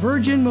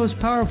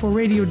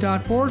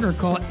virginmostpowerfulradio.org or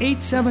call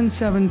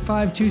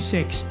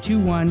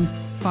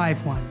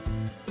 877-526-2151.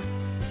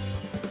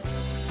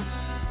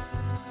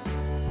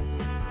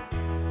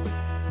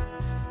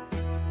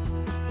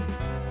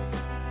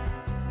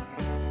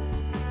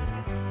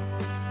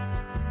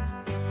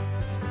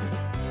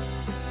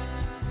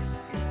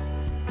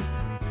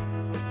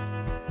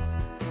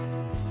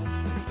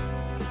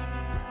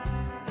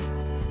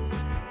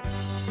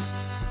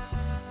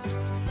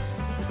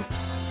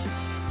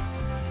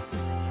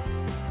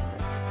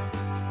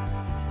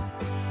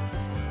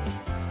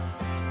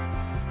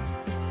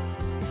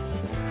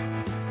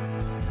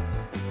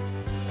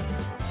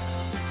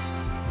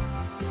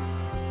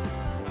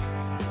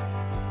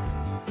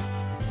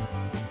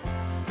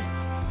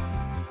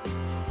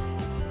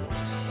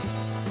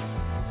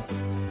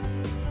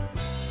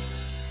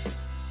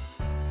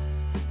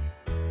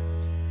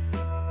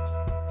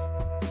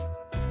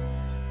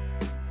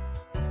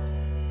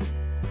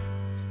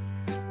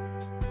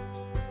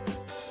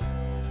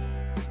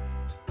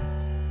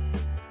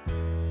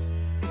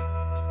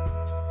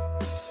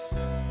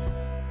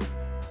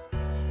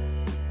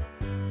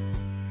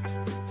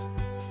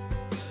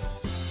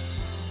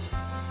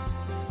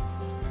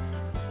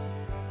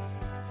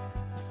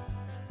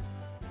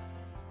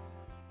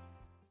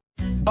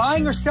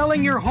 buying or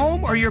selling your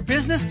home or your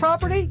business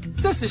property?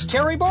 This is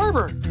Terry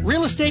Barber.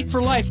 Real Estate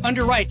for Life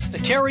underwrites the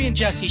Terry and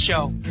Jesse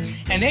Show.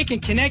 And they can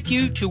connect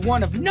you to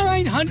one of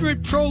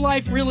 900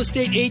 pro-life real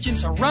estate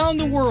agents around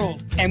the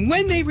world. And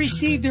when they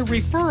receive their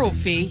referral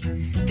fee,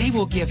 they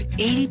will give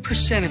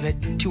 80% of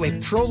it to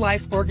a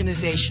pro-life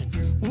organization.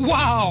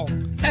 Wow!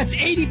 That's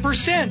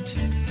 80%!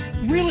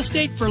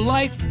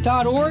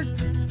 realestateforlife.org,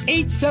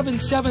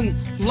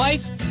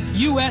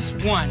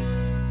 877-LIFE-US1.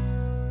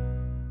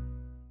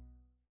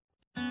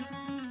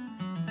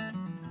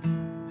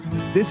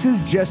 This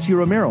is Jesse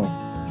Romero.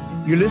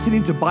 You're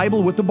listening to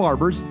Bible with the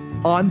Barbers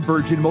on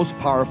Virgin Most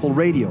Powerful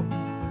Radio.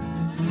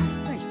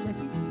 Thanks,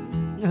 Jesse.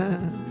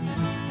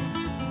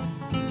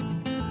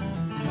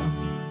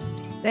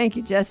 Thank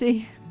you,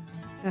 Jesse.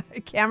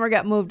 The camera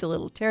got moved a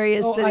little. Terry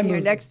is sitting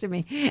here next to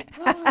me.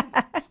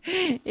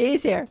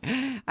 He's here.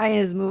 I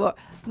just move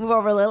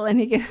over a little, and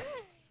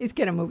he's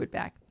going to move it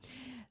back.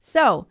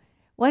 So,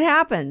 what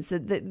happens?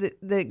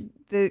 The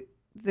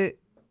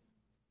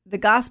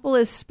gospel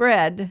is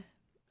spread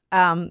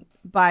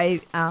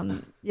by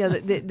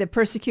the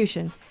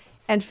persecution,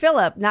 and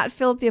Philip, not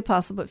Philip the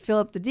apostle, but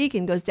Philip the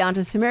deacon, goes down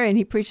to Samaria, and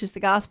he preaches the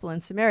gospel in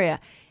Samaria.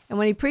 And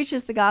when he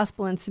preaches the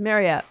gospel in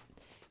Samaria,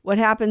 what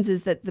happens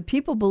is that the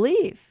people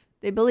believe.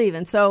 They believe,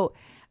 and so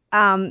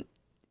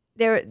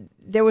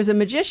there was a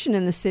magician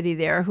in the city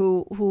there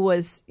who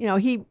was,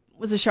 he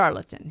was a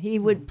charlatan. He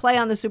would play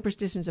on the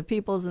superstitions of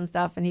peoples and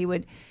stuff, and he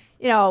would,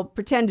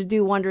 pretend to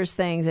do wondrous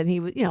things, and he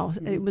would,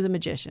 it was a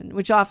magician,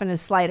 which often is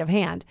sleight of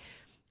hand.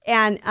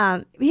 And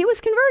he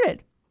was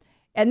converted.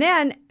 And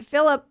then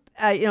Philip,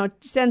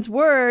 sends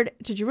word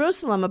to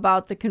Jerusalem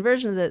about the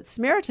conversion of the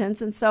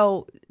Samaritans. And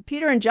so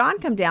Peter and John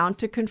come down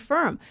to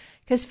confirm,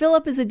 because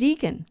Philip is a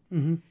deacon.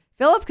 Mm-hmm.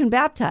 Philip can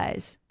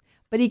baptize,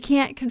 but he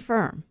can't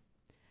confirm.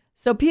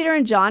 So Peter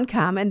and John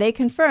come and they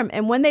confirm.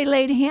 And when they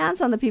laid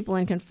hands on the people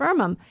and confirm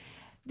them,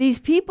 these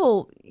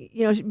people,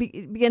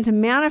 begin to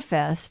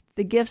manifest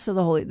the gifts of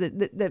the Holy,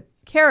 the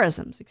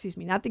charisms,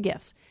 not the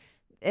gifts.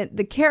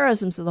 The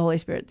charisms of the Holy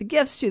Spirit, the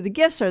gifts too. The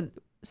gifts are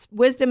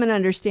wisdom and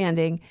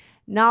understanding,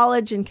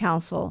 knowledge and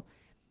counsel,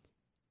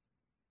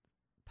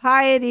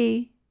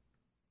 piety,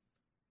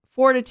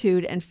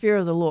 fortitude, and fear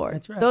of the Lord.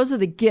 That's right. Those are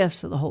the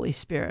gifts of the Holy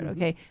Spirit,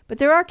 okay? But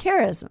there are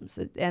charisms,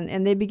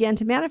 and they began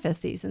to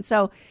manifest these. And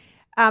so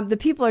the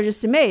people are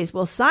just amazed.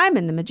 Well,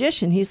 Simon, the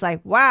magician, he's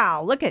like,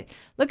 wow, look at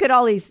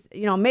all these,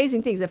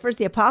 amazing things. At first,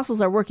 the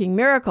apostles are working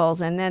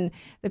miracles, and then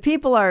the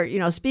people are,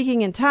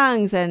 speaking in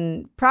tongues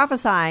and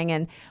prophesying,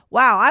 and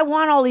wow, I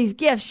want all these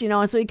gifts,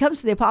 And so he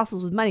comes to the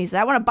apostles with money. He says,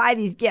 I want to buy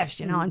these gifts,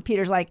 And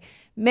Peter's like,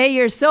 may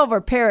your silver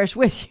perish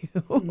with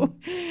you.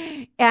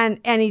 And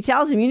he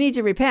tells him, you need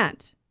to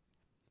repent.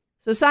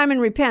 So Simon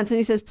repents, and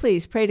he says,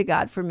 please pray to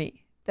God for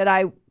me, that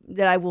I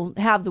will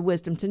have the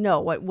wisdom to know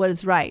what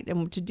is right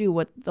and to do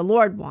what the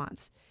Lord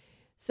wants.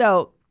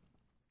 So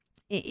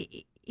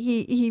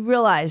he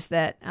realized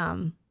that,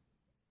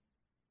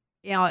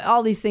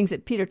 all these things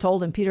that Peter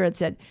told him. Peter had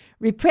said,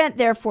 repent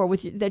therefore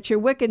that your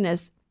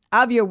wickedness,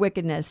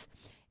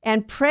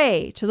 and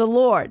pray to the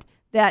Lord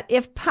that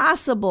if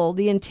possible,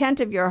 the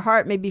intent of your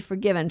heart may be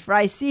forgiven. For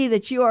I see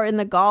that you are in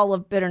the gall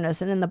of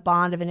bitterness and in the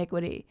bond of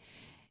iniquity.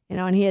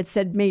 And he had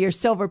said, may your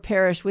silver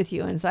perish with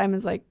you. And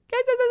Simon's like,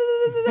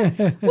 would you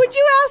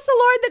ask the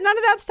Lord that none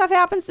of that stuff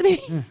happens to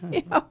me?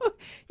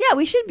 Yeah,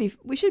 we should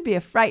be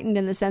frightened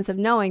in the sense of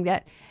knowing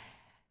that,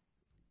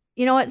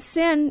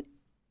 sin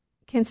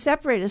can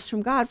separate us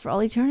from God for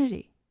all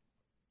eternity.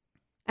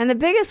 And the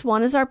biggest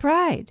one is our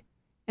pride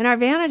and our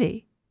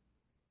vanity.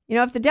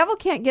 If the devil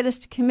can't get us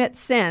to commit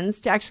sins,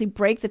 to actually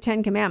break the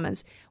 10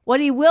 Commandments, what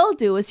he will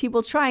do is he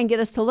will try and get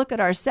us to look at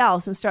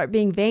ourselves and start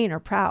being vain or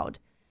proud.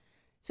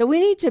 So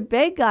we need to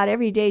beg God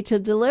every day to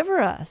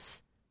deliver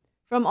us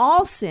from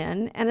all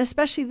sin, and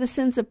especially the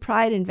sins of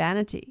pride and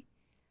vanity.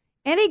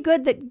 Any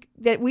good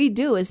that we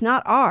do is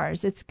not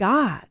ours, it's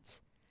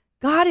God's.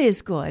 God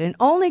is good, and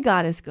only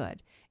God is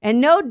good. And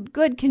no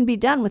good can be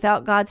done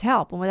without God's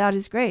help and without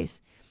his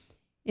grace.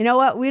 You know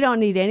what? We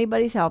don't need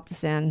anybody's help to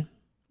sin.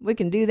 We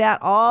can do that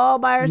all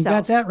by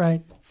ourselves. You got that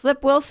right.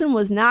 Flip Wilson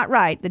was not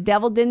right. The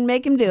devil didn't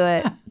make him do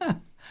it.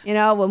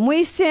 When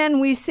we sin,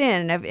 we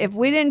sin. If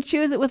we didn't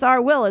choose it with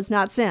our will, it's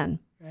not sin.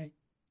 Right.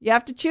 You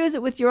have to choose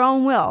it with your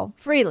own will,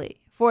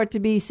 freely, for it to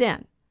be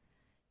sin.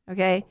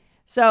 Okay?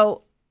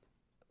 So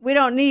we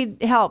don't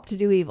need help to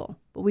do evil,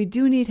 but we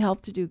do need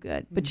help to do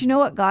good. But you know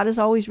what? God is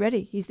always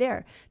ready. He's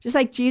there. Just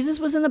like Jesus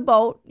was in the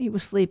boat, he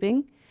was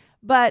sleeping,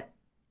 but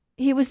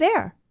he was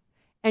there.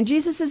 And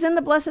Jesus is in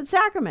the Blessed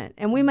Sacrament.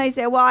 And we may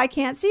say, well, I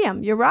can't see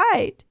him. You're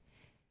right.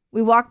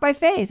 We walk by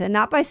faith and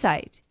not by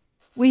sight.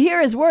 We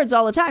hear his words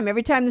all the time.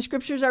 Every time the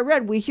scriptures are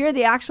read, we hear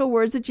the actual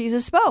words that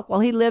Jesus spoke while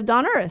he lived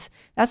on earth.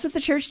 That's what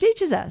the church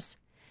teaches us.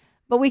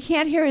 But we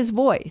can't hear his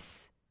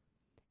voice.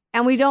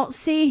 And we don't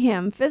see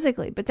him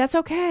physically, but that's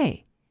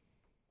okay.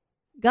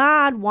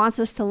 God wants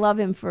us to love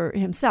him for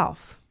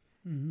himself.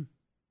 Mm-hmm.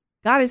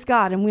 God is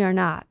God and we are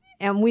not.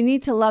 And we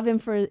need to love him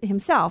for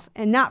himself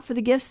and not for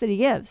the gifts that he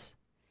gives.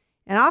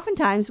 And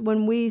oftentimes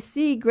when we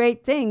see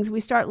great things, we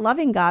start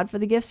loving God for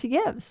the gifts he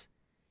gives.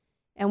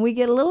 And we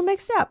get a little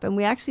mixed up, and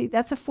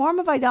that's a form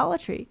of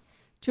idolatry,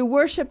 to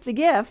worship the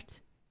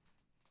gift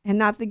and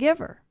not the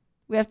giver.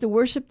 We have to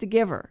worship the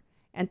giver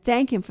and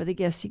thank him for the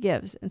gifts he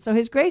gives. And so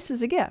his grace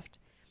is a gift.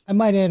 I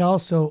might add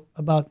also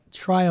about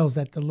trials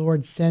that the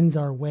Lord sends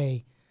our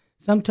way.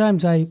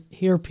 Sometimes I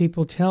hear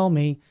people tell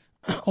me,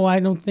 oh,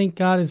 I don't think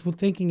God is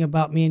thinking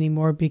about me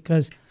anymore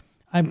because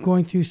I'm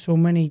going through so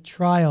many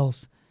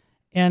trials.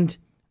 And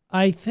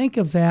I think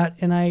of that,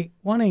 and I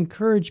want to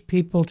encourage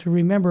people to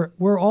remember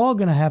we're all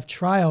going to have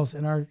trials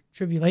and our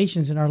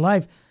tribulations in our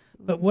life.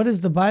 But what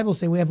does the Bible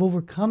say? We have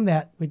overcome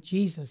that with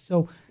Jesus.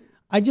 So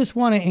I just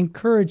want to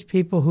encourage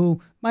people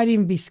who might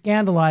even be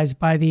scandalized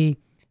by the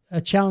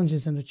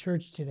challenges in the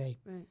church today.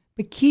 Right.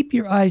 But keep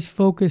your eyes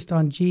focused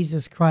on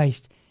Jesus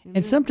Christ. Mm-hmm.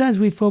 And sometimes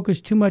we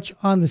focus too much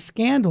on the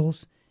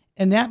scandals,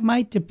 and that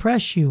might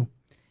depress you.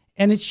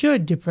 And it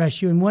should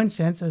depress you in one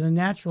sense as a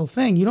natural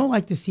thing. You don't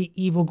like to see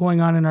evil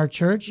going on in our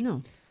church.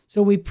 No.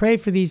 So we pray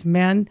for these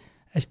men,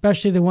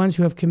 especially the ones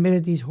who have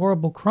committed these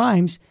horrible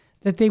crimes,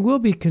 that they will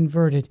be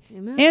converted.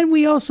 Amen. And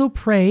we also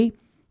pray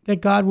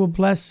that God will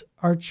bless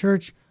our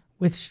church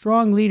with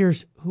strong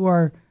leaders who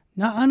are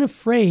not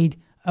unafraid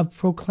of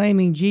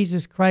proclaiming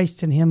Jesus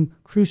Christ and him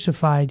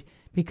crucified,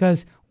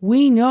 because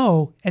we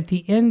know at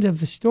the end of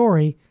the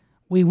story,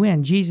 we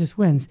win. Jesus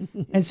wins.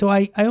 And so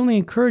I only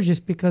encourage this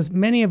because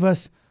many of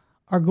us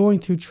are going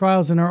through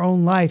trials in our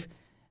own life.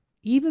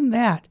 Even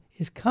that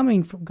is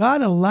coming from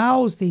God.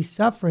 Allows these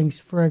sufferings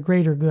for a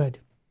greater good.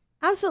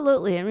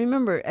 Absolutely. And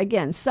remember,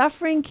 again,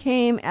 suffering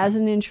came as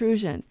an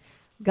intrusion.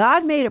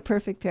 God made a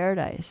perfect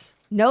paradise.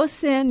 No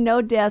sin,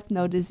 no death,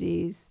 no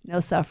disease,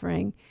 no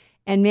suffering.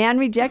 And man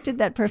rejected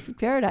that perfect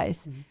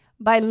paradise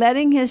by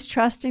letting his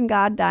trust in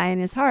God die in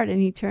his heart,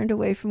 and he turned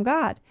away from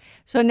God.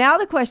 So now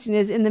the question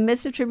is, in the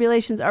midst of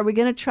tribulations, are we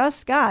going to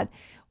trust God?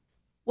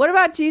 What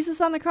about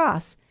Jesus on the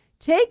cross?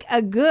 Take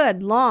a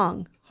good,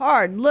 long,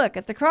 hard look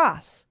at the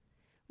cross.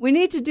 We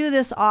need to do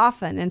this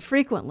often and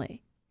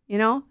frequently, you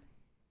know?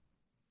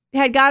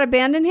 Had God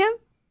abandoned him?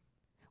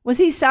 Was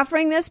he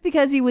suffering this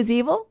because he was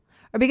evil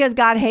or because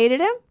God hated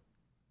him?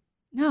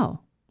 No.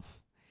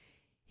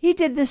 He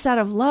did this out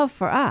of love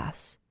for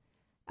us,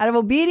 out of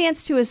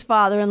obedience to his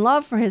Father and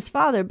love for his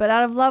Father, but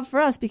out of love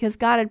for us because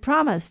God had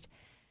promised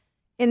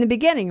in the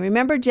beginning.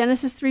 Remember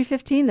Genesis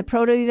 3:15, the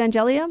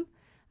proto-evangelium?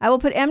 I will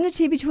put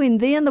enmity between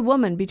thee and the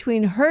woman,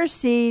 between her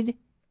seed,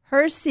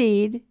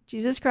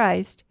 Jesus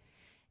Christ,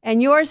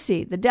 and your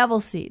seed, the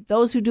devil's seed,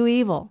 those who do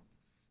evil.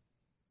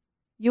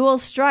 You will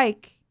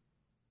strike.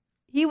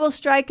 He will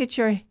strike at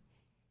your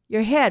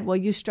head while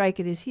you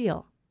strike at his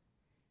heel.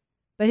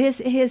 But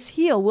his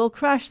heel will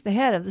crush the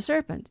head of the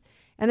serpent.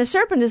 And the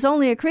serpent is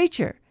only a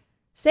creature.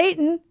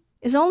 Satan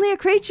is only a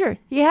creature.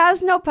 He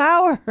has no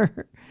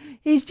power.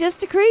 He's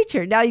just a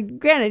creature. Now,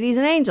 granted, he's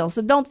an angel,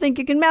 so don't think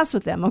you can mess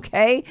with him,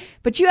 okay?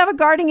 But you have a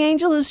guarding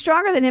angel who's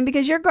stronger than him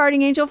because your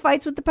guarding angel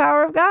fights with the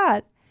power of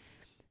God.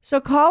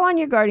 So call on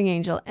your guarding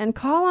angel and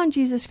call on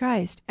Jesus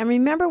Christ. And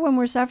remember, when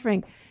we're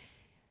suffering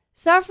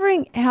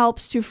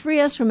helps to free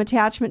us from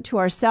attachment to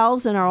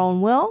ourselves and our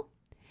own will.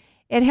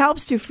 It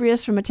helps to free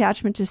us from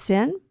attachment to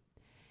sin.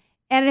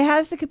 And it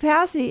has the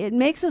capacity, it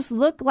makes us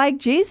look like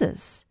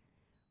Jesus.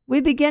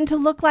 We begin to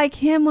look like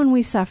him when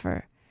we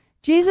suffer.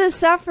 Jesus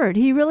suffered.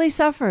 He really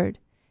suffered.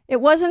 It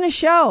wasn't a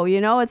show,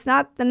 you know. It's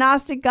not the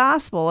Gnostic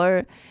gospel,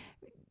 or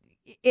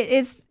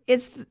it's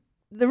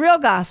the real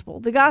gospel,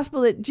 the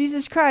gospel that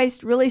Jesus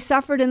Christ really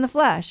suffered in the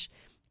flesh.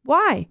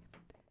 Why?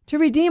 To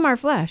redeem our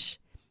flesh.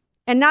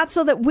 And not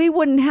so that we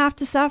wouldn't have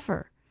to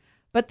suffer,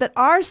 but that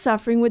our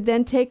suffering would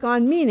then take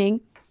on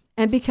meaning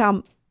and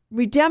become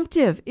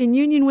redemptive in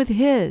union with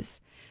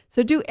his.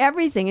 So do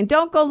everything, and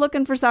don't go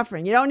looking for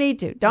suffering. You don't need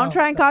to. Don't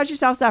try and cause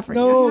yourself suffering.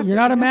 No, you're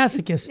not a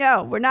masochist.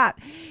 No, we're not.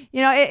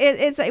 You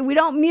know, we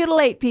don't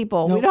mutilate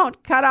people. Nope. We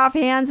don't cut off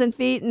hands and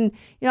feet, and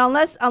you know,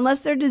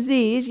 unless they're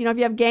diseased. You know, if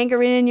you have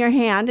gangrene in your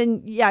hand,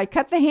 and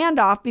cut the hand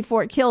off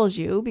before it kills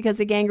you, because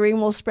the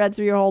gangrene will spread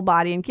through your whole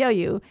body and kill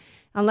you,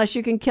 unless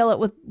you can kill it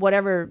with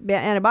whatever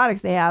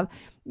antibiotics they have.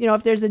 You know,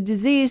 if there's a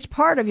diseased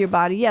part of your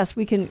body, yes,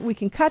 we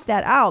can cut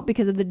that out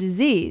because of the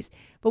disease.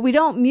 But we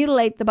don't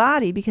mutilate the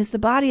body, because the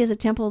body is a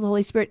temple of the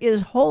Holy Spirit. It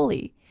is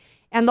holy.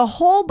 And the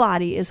whole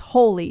body is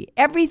holy.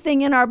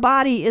 Everything in our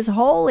body is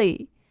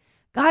holy.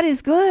 God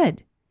is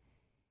good.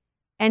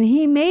 And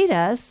he made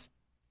us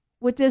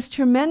with this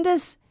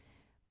tremendous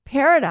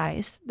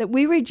paradise that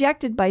we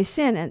rejected by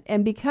sin.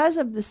 And because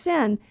of the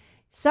sin,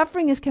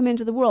 suffering has come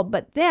into the world.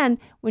 But then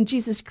when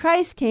Jesus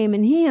Christ came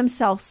and he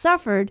himself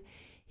suffered,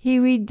 he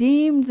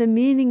redeemed the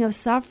meaning of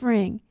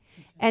suffering.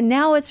 And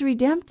now it's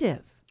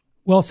redemptive.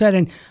 Well said.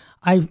 And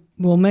I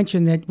will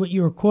mention that what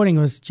you were quoting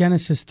was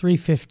Genesis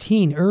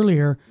 3:15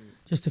 earlier,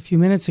 just a few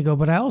minutes ago.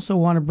 But I also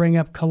want to bring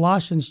up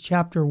Colossians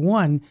chapter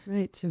 1,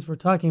 right, since we're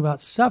talking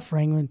about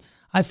suffering. When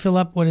I fill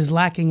up what is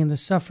lacking in the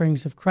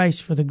sufferings of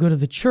Christ for the good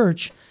of the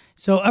church.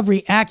 So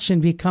every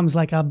action becomes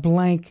like a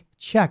blank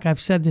check. I've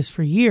said this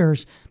for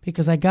years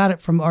because I got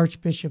it from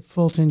Archbishop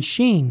Fulton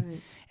Sheen.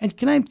 Right. And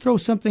can I throw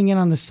something in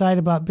on the side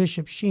about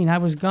Bishop Sheen? I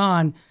was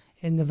gone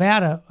in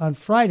Nevada on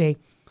Friday,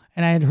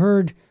 and I had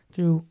heard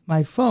through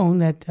my phone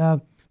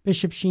that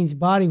Bishop Sheen's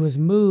body was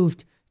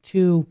moved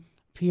to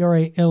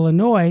Peoria,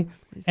 Illinois,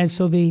 and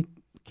so the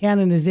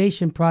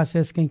canonization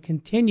process can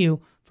continue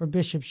for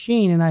Bishop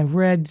Sheen. And I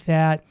read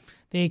that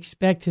they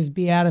expect his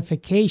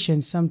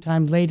beatification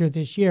sometime later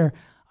this year.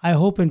 I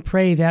hope and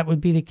pray that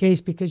would be the case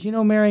because,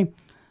 Mary,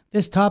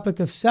 this topic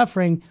of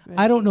suffering, right.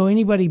 I don't know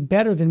anybody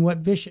better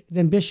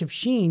than Bishop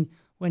Sheen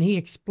when he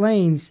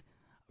explains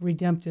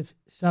redemptive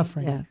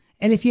suffering. Yeah.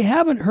 And if you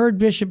haven't heard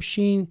Bishop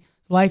Sheen,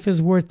 Life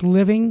is Worth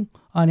Living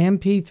on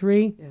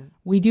MP3,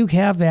 we do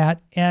have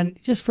that.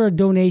 And just for a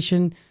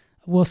donation,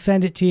 we'll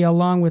send it to you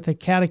along with a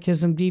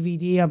catechism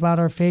DVD about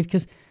our faith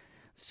because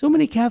so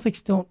many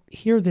Catholics don't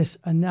hear this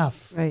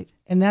enough. Right.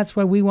 And that's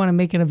why we want to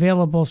make it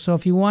available. So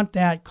if you want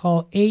that,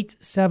 call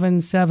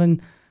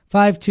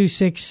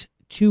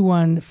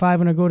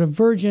 877-526-2151 or go to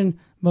Virgin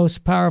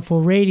Most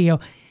Powerful Radio.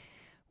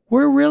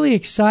 We're really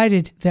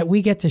excited that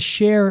we get to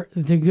share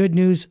the good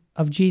news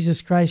of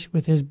Jesus Christ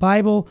with his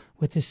Bible,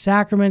 with his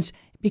sacraments,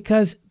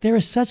 because there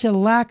is such a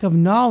lack of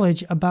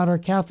knowledge about our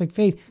Catholic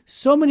faith.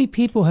 So many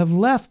people have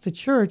left the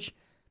church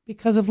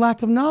because of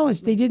lack of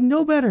knowledge. They didn't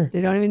know better.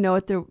 They don't even know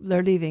what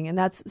they're leaving. And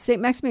that's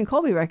St. Maximilian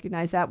Kolbe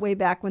recognized that way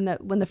back when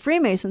the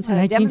Freemasons had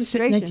a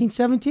demonstration.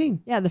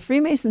 1917. Yeah, the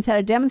Freemasons had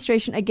a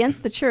demonstration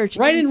against the church.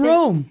 Right in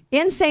Rome.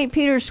 In St.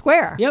 Peter's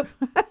Square. Yep,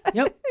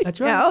 that's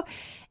right.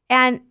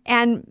 And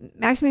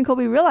Maximilian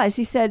Kolbe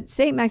realized,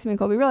 St. Maximilian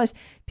Kolbe realized,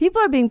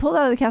 people are being pulled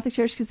out of the Catholic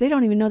Church because they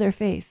don't even know their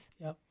faith.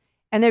 Yep.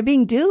 And they're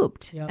being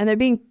duped. Yep. And they're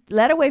being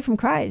led away from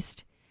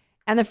Christ.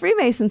 And the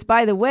Freemasons,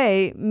 by the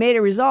way, made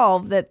a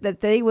resolve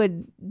that they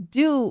would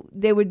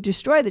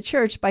destroy the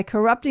church by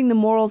corrupting the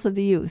morals of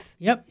the youth.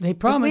 Yep, they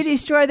promised. If we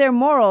destroy their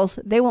morals,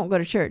 they won't go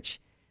to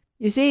church.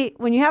 You see,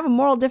 when you have a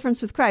moral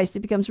difference with Christ,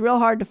 it becomes real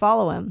hard to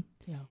follow him.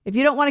 Yeah. If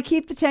you don't want to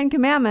keep the 10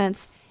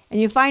 Commandments and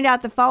you find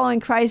out that following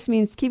Christ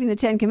means keeping the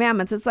 10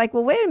 Commandments, it's like,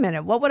 well, wait a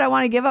minute, what would I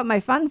want to give up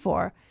my fun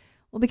for?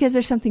 Well, because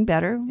there's something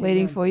better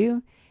waiting for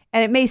you.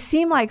 And it may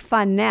seem like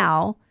fun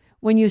now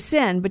when you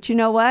sin, but you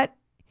know what?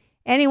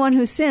 Anyone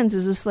who sins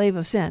is a slave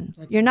of sin.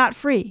 You're not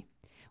free.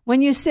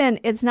 When you sin,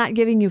 it's not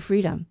giving you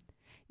freedom.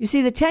 You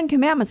see, the 10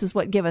 Commandments is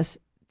what give us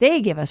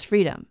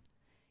freedom.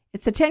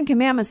 It's the 10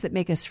 Commandments that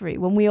make us free.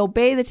 When we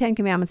obey the 10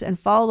 Commandments and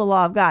follow the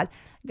law of God,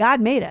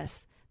 God made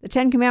us. The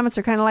 10 Commandments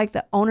are kind of like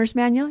the owner's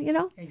manual,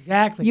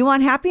 Exactly. You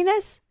want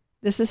happiness?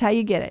 This is how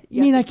you get it.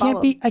 You mean I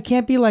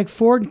can't be like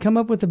Ford and come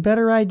up with a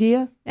better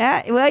idea?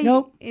 Yeah, well,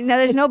 nope.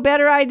 There's no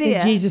better idea.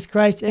 Than Jesus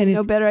Christ. There's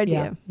no better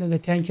idea than the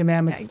 10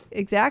 Commandments. Yeah,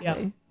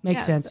 exactly. Yep.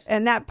 Makes sense.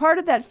 And that part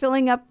of that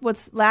filling up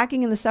what's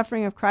lacking in the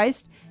suffering of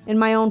Christ in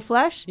my own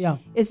flesh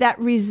is that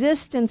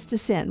resistance to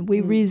sin.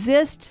 We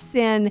resist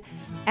sin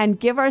and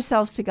give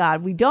ourselves to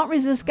God. We don't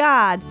resist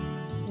God.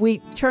 We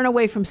turn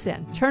away from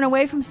sin. Turn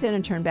away from sin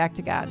and turn back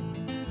to God.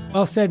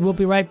 Well said. We'll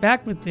be right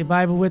back with the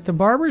Bible with the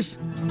Barbers.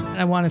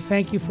 And I want to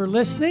thank you for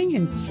listening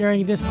and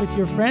sharing this with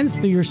your friends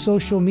through your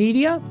social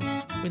media.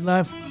 We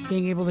love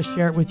being able to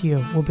share it with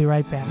you. We'll be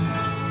right back.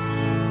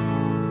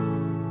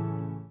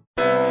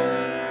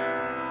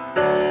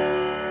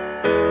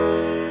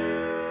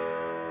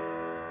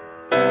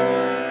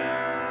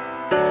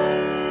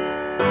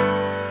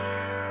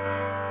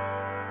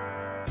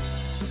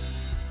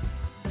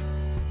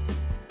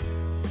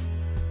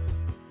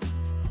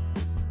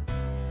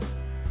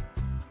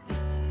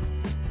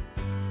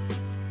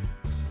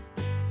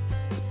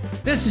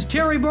 This is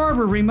Terry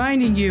Barber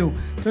reminding you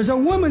there's a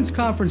women's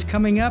conference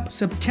coming up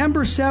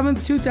September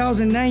 7th,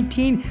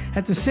 2019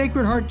 at the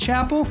Sacred Heart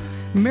Chapel.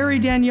 Mary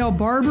Danielle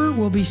Barber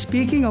will be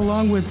speaking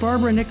along with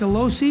Barbara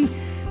Nicolosi.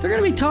 They're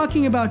going to be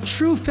talking about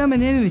true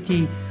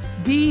femininity,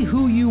 be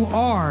who you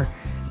are.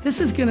 This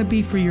is going to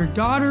be for your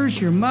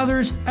daughters, your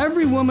mothers.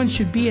 Every woman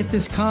should be at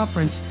this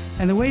conference.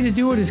 And the way to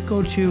do it is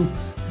go to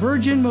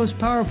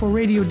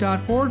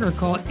virginmostpowerfulradio.org or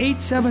call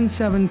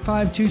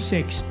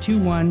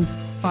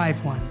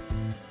 877-526-2151.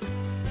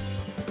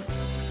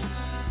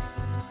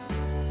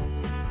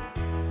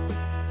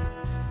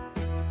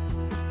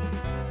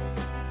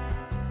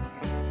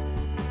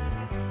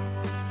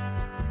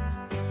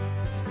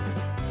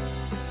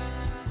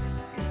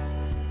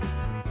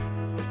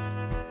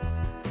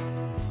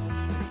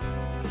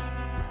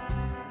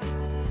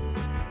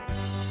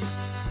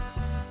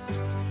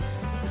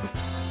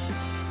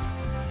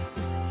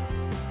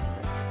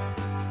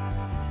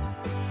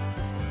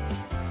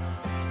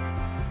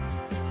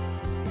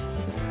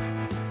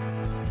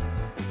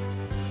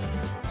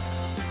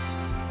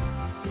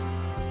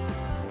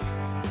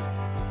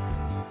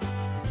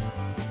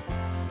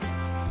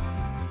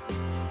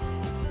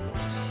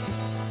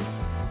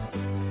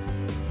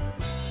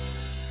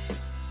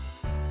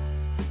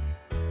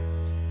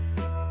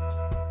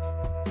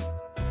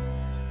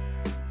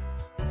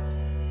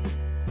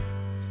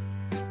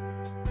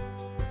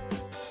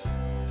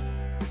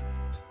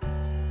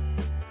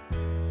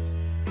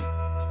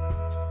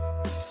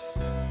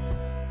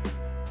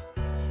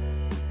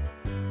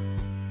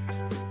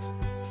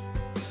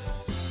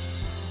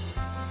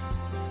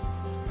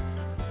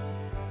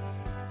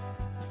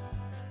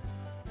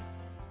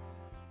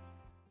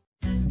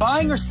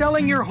 Buying or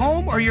selling your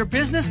home or your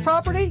business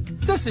property?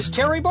 This is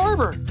Terry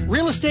Barber.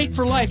 Real Estate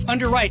for Life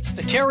underwrites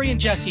the Terry and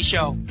Jesse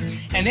Show.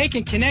 And they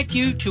can connect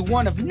you to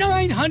one of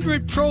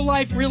 900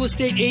 pro-life real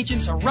estate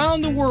agents around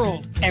the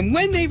world. And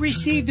when they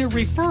receive their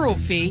referral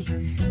fee,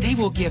 they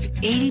will give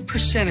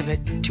 80% of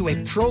it to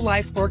a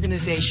pro-life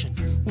organization.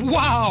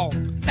 Wow!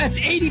 That's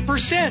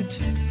 80%!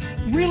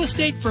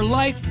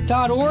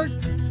 realestateforlife.org,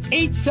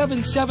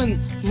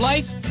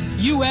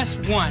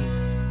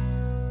 877-LIFE-US1.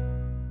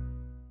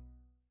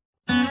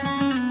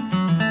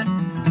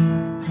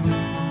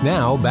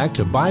 Now back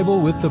to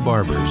Bible with the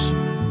Barbers.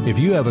 If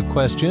you have a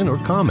question or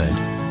comment,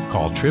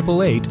 call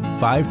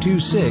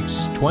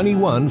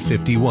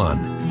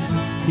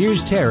 888-526-2151.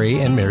 Here's Terry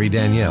and Mary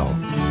Danielle.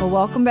 Well,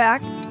 welcome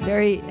back.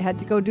 Terry had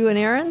to go do an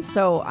errand,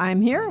 so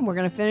I'm here, and we're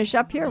going to finish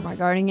up here, my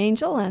guardian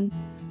angel, and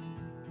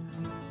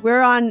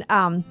we're on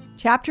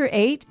chapter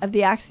 8 of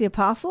the Acts of the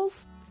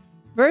Apostles.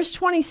 Verse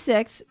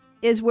 26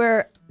 is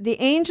where the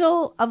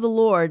angel of the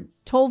Lord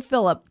told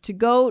Philip to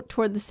go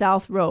toward the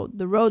south road,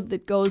 the road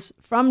that goes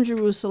from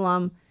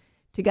Jerusalem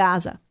to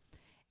Gaza.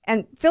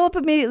 And Philip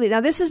immediately,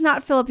 now this is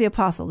not Philip the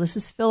apostle, this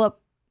is Philip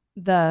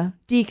the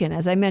deacon,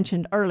 as I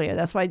mentioned earlier.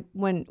 That's why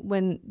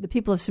when the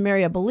people of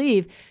Samaria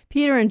believe,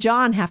 Peter and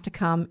John have to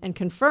come and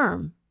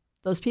confirm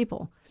those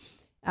people.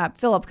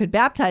 Philip could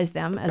baptize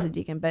them as a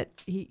deacon, but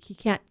he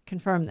can't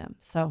confirm them.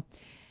 So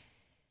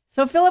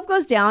Philip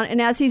goes down, and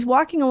as he's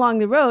walking along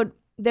the road,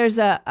 there's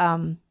a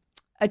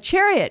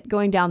chariot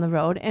going down the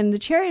road, and the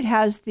chariot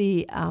has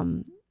he's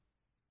an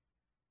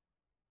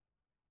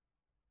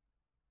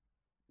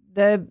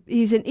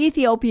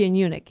Ethiopian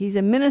eunuch. He's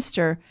a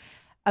minister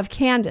of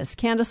Candace.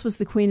 Candace was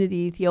the queen of the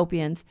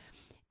Ethiopians,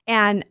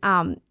 and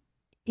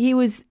he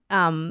was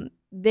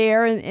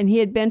there, and he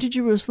had been to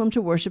Jerusalem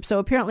to worship. So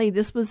apparently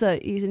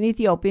he's an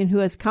Ethiopian who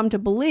has come to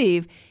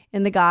believe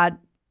in the God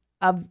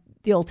of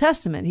the Old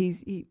Testament.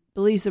 He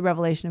believes the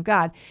revelation of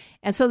God.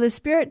 And so the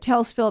Spirit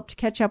tells Philip to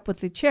catch up with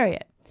the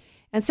chariot.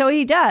 And so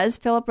he does.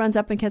 Philip runs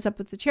up and catches up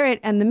with the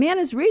chariot, and the man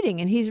is reading,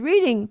 and he's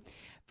reading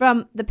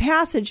from the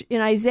passage in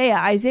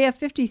Isaiah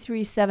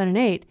 53, 7 and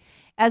 8.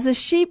 As a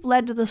sheep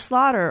led to the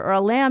slaughter, or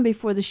a lamb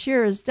before the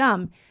shearer is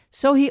dumb,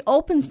 so he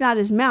opens not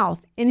his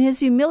mouth. In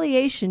his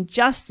humiliation,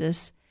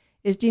 justice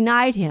is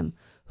denied him.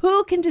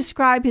 Who can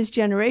describe his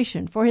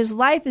generation? For his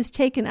life is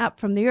taken up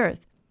from the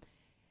earth.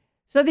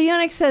 So the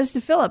eunuch says to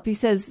Philip,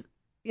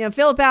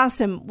 Philip asks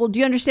him, well, do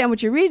you understand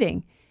what you're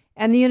reading?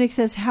 And the eunuch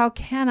says, how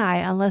can I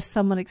unless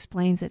someone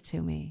explains it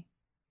to me?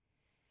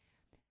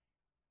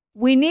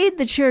 We need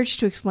the church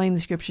to explain the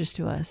scriptures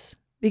to us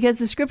because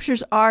the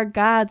scriptures are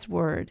God's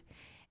word.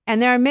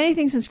 And there are many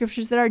things in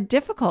scriptures that are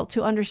difficult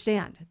to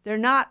understand. They're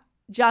not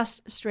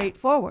just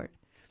straightforward.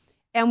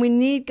 And we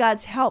need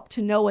God's help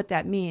to know what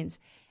that means.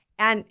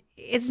 And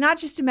it's not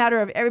just a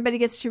matter of everybody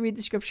gets to read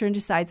the scripture and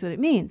decides what it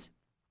means.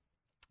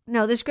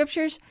 No, the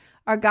scriptures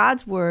are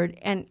God's word,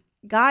 and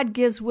God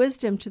gives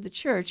wisdom to the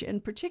church,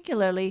 and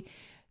particularly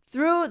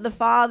through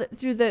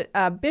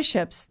the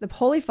bishops, the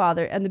Holy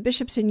Father, and the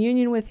bishops in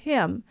union with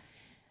him.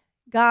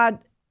 God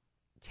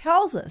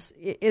tells us,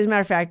 as a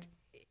matter of fact,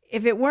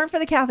 if it weren't for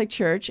the Catholic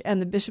Church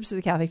and the bishops of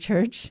the Catholic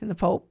Church and the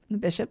Pope and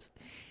the bishops,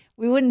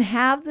 we wouldn't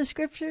have the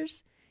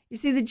scriptures. You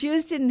see, the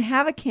Jews didn't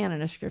have a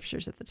canon of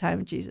scriptures at the time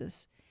of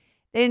Jesus.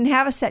 They didn't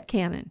have a set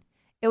canon.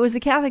 It was the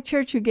Catholic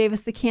Church who gave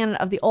us the canon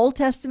of the Old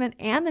Testament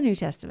and the New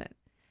Testament.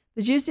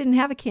 The Jews didn't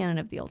have a canon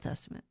of the Old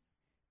Testament.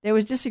 There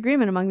was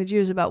disagreement among the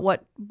Jews about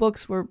what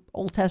books were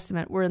Old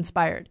Testament were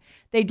inspired.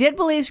 They did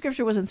believe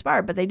Scripture was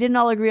inspired, but they didn't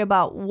all agree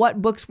about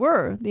what books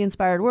were the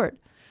inspired word.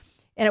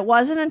 And it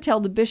wasn't until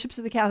the bishops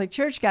of the Catholic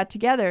Church got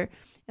together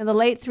in the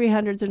late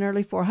 300s and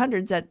early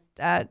 400s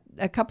at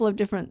a couple of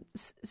different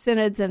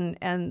synods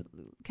and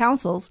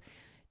councils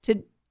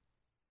to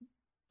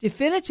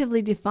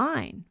definitively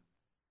define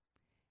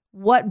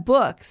what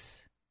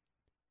books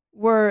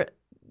were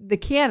the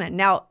canon.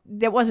 Now,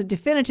 that wasn't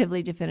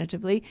definitively.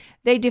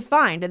 They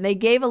defined, and they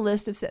gave a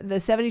list of the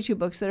 72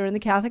 books that are in the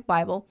Catholic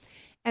Bible,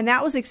 and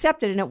that was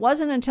accepted. And it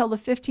wasn't until the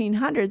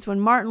 1500s when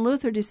Martin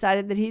Luther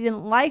decided that he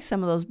didn't like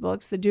some of those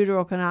books, the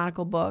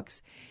deuterocanonical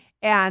books,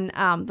 and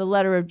the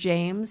letter of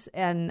James,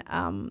 and,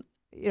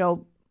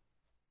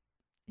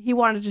 he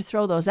wanted to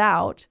throw those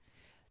out.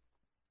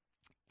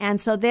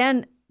 And so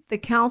then the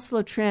Council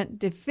of Trent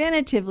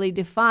definitively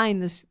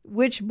defined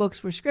which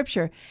books were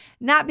Scripture,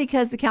 not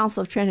because the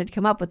Council of Trent had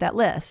come up with that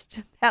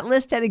list. That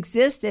list had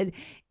existed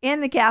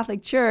in the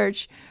Catholic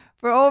Church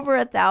for over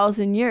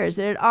 1,000 years.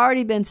 It had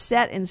already been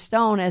set in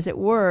stone, as it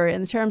were,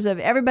 in terms of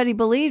everybody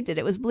believed it.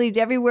 It was believed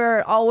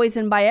everywhere, always,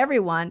 and by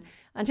everyone,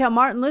 until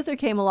Martin Luther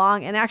came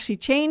along and actually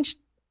changed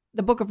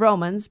the book of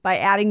Romans by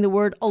adding the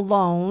word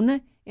alone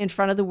in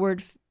front of the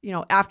word,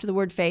 after the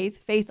word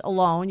faith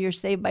alone. You're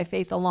saved by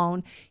faith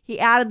alone. He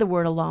added the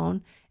word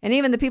alone. And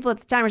even the people at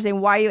the time were saying,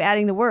 why are you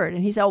adding the word?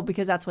 And he said,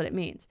 because that's what it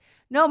means.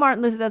 No,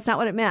 Martin Luther, that's not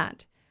what it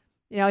meant.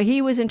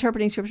 He was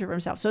interpreting Scripture for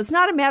himself. So it's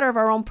not a matter of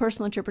our own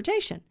personal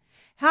interpretation.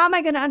 How am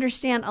I going to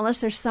understand unless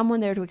there's someone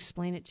there to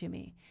explain it to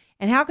me?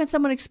 And how can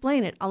someone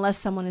explain it unless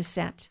someone is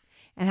sent?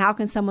 And how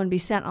can someone be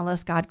sent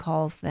unless God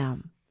calls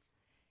them?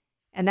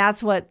 And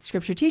that's what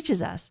Scripture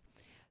teaches us.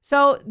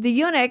 So the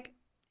eunuch,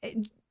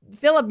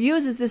 Philip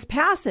uses this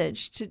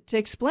passage to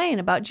explain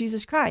about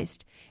Jesus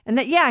Christ. And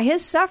that,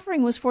 his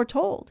suffering was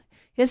foretold.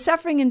 His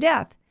suffering and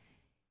death.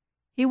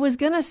 He was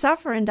going to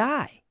suffer and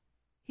die.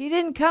 He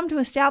didn't come to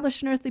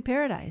establish an earthly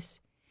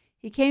paradise.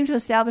 He came to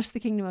establish the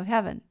kingdom of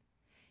heaven.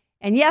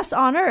 And yes,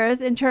 on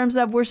earth, in terms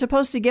of we're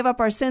supposed to give up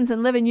our sins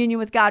and live in union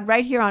with God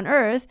right here on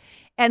earth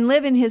and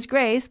live in his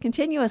grace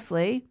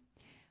continuously.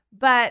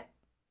 But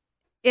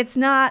it's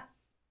not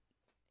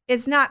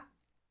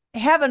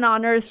heaven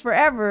on earth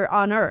forever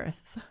on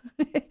earth.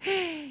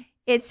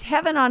 It's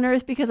heaven on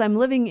earth because I'm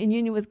living in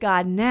union with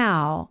God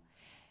now,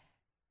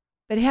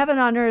 but heaven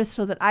on earth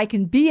so that I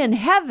can be in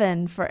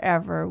heaven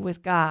forever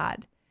with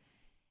God.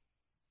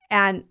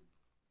 And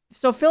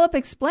so Philip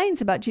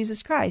explains about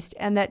Jesus Christ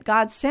and that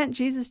God sent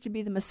Jesus to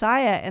be the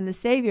Messiah and the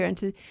Savior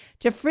and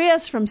to free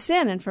us from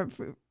sin and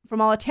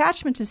from all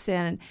attachment to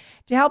sin and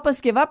to help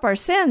us give up our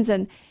sins.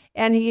 And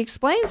he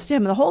explains to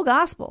him the whole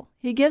gospel.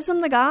 He gives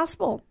him the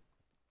gospel.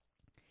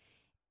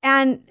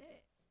 And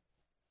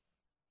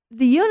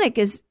the eunuch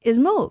is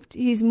moved.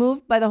 He's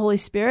moved by the Holy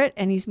Spirit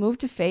and he's moved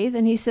to faith.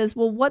 And he says,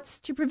 well, what's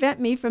to prevent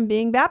me from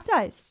being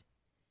baptized?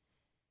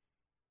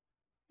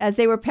 As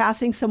they were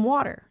passing some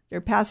water. They're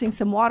passing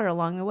some water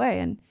along the way.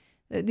 And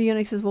the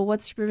eunuch says, well,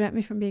 what's to prevent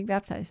me from being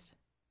baptized?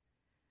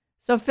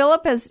 So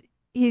Philip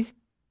he's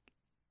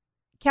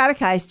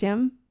catechized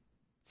him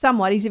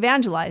somewhat. He's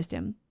evangelized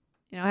him.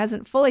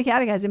 Hasn't fully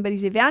catechized him, but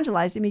he's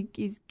evangelized him.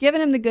 He's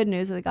given him the good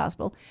news of the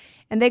gospel.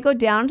 And they go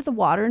down to the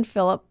water and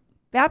Philip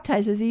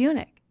baptizes the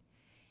eunuch.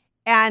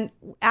 And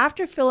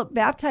after Philip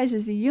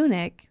baptizes the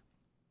eunuch,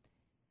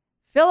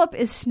 Philip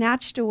is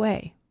snatched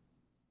away.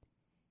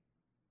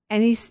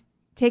 And he's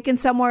taken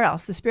somewhere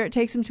else. The Spirit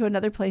takes him to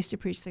another place to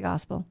preach the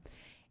gospel.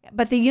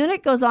 But the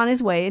eunuch goes on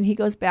his way and he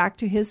goes back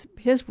to his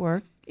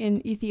work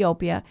in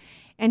Ethiopia.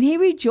 And he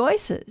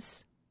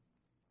rejoices.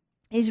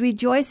 He's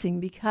rejoicing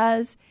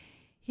because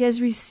he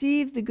has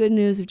received the good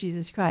news of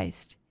Jesus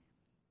Christ.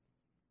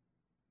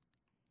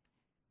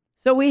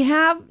 So we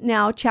have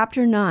now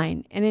chapter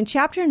 9. And in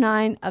chapter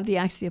 9 of the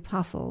Acts of the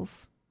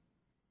Apostles,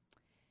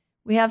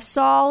 we have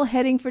Saul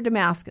heading for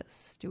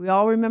Damascus. Do we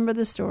all remember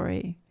the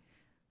story?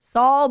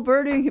 Saul,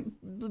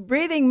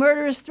 breathing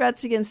murderous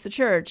threats against the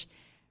church,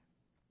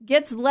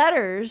 gets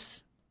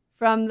letters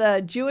from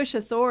the Jewish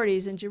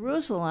authorities in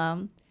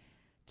Jerusalem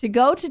to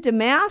go to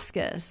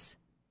Damascus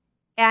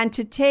and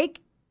to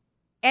take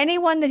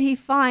anyone that he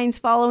finds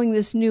following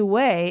this new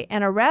way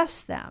and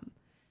arrest them.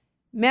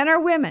 Men or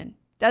women,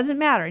 doesn't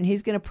matter. And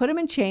he's going to put them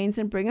in chains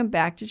and bring them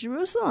back to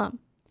Jerusalem.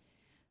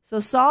 So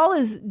Saul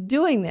is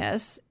doing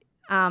this,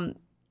 and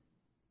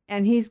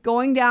he's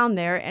going down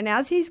there. And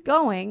as he's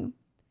going,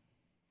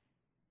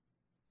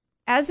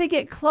 as they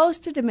get close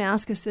to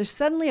Damascus, there's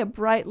suddenly a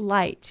bright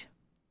light.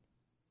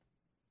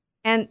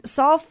 And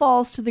Saul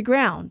falls to the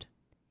ground.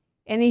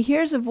 And he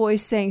hears a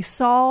voice saying,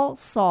 Saul,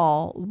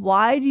 Saul,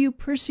 why do you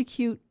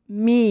persecute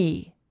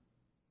me?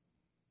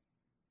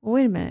 Well,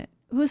 wait a minute.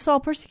 Who is Saul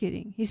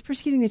persecuting? He's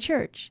persecuting the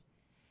church.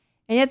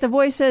 And yet the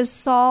voice says,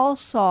 Saul,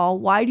 Saul,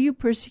 why do you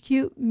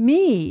persecute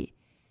me?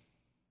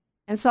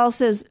 And Saul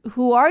says,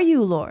 who are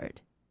you,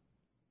 Lord?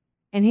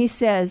 And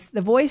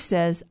the voice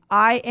says,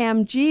 I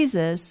am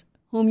Jesus,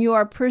 whom you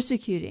are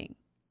persecuting.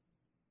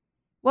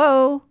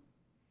 Whoa.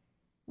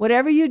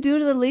 Whatever you do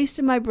to the least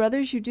of my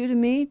brothers, you do to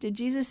me. Did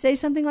Jesus say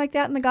something like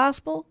that in the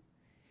gospel?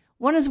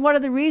 One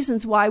of the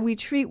reasons why we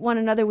treat one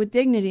another with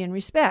dignity and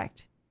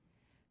respect.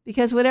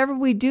 Because whatever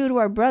we do to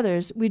our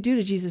brothers, we do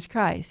to Jesus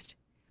Christ.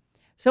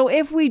 So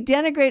if we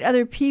denigrate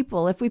other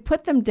people, if we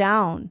put them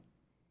down,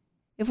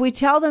 if we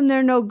tell them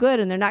they're no good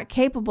and they're not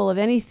capable of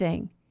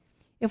anything,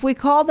 if we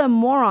call them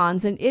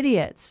morons and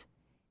idiots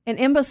and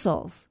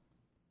imbeciles,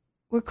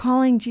 we're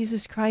calling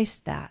Jesus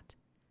Christ that.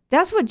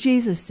 That's what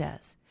Jesus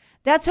says.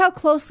 That's how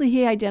closely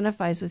he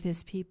identifies with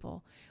his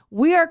people.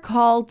 We are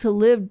called to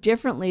live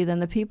differently than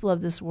the people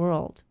of this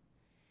world.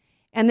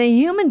 And the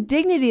human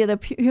dignity of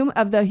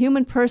the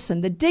human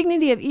person, the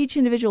dignity of each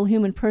individual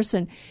human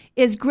person,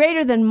 is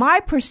greater than my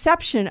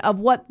perception of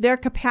what their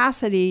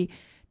capacity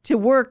to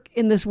work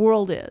in this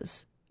world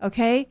is.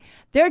 Okay?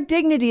 Their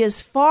dignity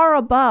is far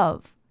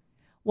above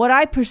what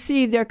I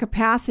perceive their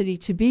capacity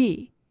to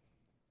be.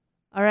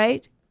 All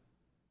right?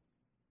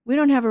 We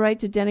don't have a right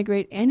to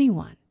denigrate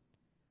anyone.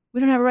 We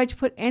don't have a right to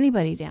put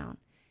anybody down.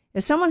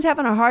 If someone's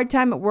having a hard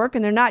time at work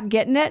and they're not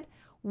getting it,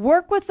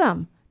 work with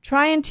them.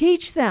 Try and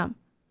teach them.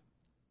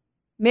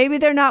 Maybe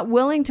they're not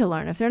willing to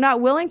learn. If they're not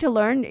willing to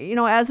learn,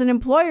 as an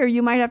employer,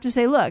 you might have to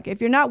say, look,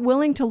 if you're not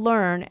willing to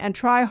learn and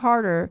try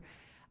harder,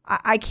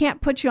 I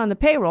can't put you on the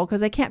payroll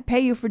because I can't pay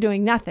you for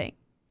doing nothing.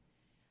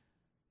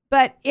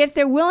 But if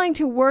they're willing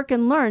to work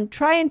and learn,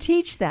 try and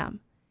teach them.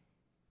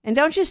 And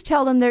don't just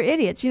tell them they're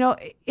idiots.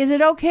 Is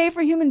it okay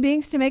for human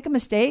beings to make a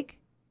mistake?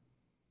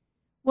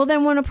 Well,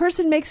 then when a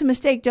person makes a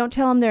mistake, don't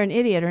tell them they're an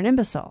idiot or an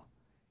imbecile.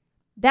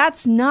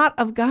 That's not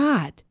of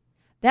God.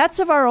 That's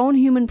of our own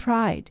human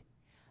pride.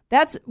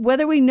 That's,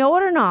 whether we know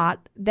it or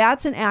not,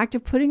 that's an act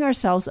of putting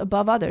ourselves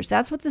above others.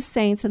 That's what the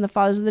saints and the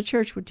fathers of the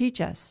church would teach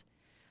us.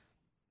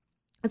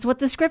 It's what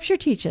the scripture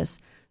teaches.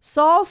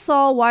 Saul,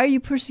 Saul, why are you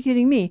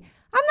persecuting me?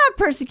 I'm not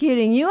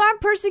persecuting you. I'm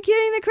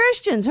persecuting the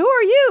Christians. Who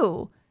are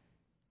you?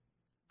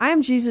 I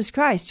am Jesus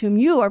Christ, whom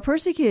you are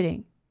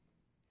persecuting.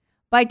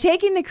 By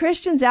taking the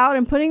Christians out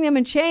and putting them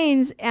in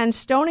chains and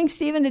stoning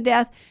Stephen to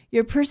death,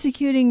 you're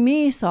persecuting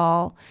me,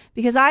 Saul,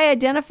 because I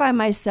identify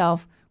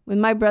myself with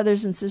my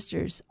brothers and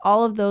sisters,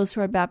 all of those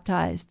who are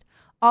baptized,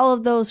 all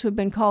of those who have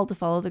been called to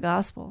follow the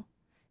gospel.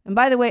 And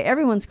by the way,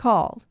 everyone's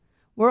called.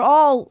 We're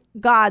all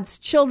God's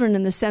children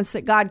in the sense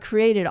that God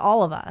created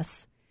all of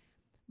us.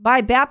 By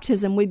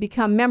baptism, we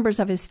become members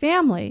of his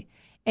family.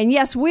 And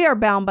yes, we are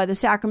bound by the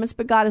sacraments,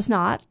 but God is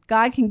not.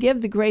 God can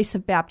give the grace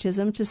of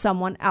baptism to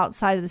someone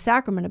outside of the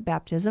sacrament of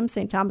baptism.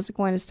 St. Thomas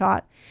Aquinas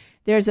taught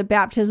there's a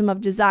baptism of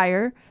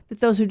desire,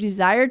 that those who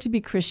desire to be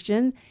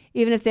Christian,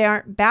 even if they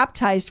aren't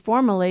baptized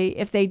formally,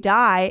 if they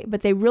die,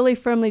 but they really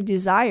firmly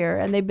desire,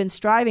 and they've been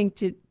striving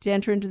to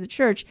enter into the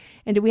church.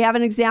 And do we have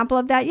an example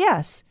of that?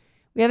 Yes.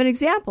 We have an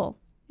example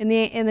in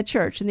the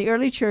church. In the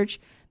early church,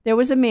 there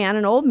was a man,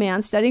 an old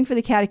man, studying for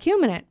the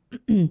catechumenate.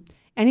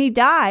 And he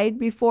died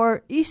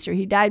before Easter.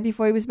 He died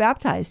before he was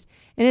baptized.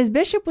 And his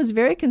bishop was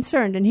very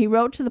concerned, and he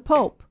wrote to the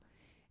Pope.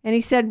 And he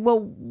said, well,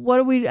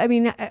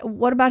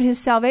 what about his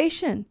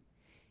salvation?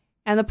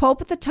 And the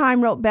Pope at the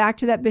time wrote back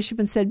to that bishop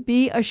and said,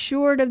 be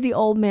assured of the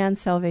old man's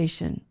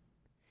salvation.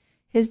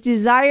 His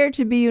desire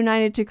to be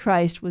united to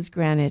Christ was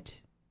granted.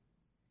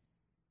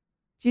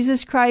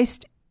 Jesus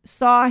Christ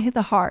saw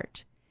the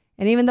heart.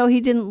 And even though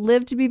he didn't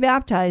live to be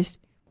baptized,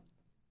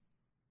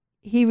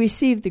 he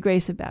received the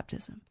grace of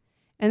baptism.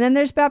 And then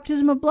there's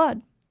baptism of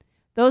blood,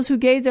 those who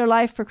gave their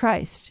life for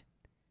Christ.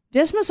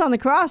 Dismas on the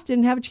cross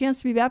didn't have a chance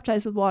to be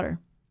baptized with water,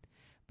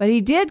 but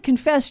he did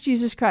confess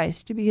Jesus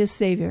Christ to be his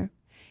Savior,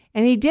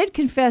 and he did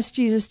confess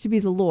Jesus to be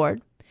the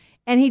Lord,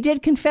 and he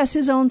did confess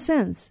his own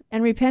sins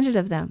and repented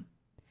of them.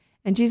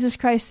 And Jesus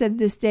Christ said,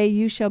 this day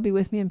you shall be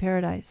with me in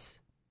paradise.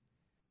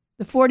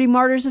 The 40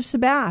 martyrs of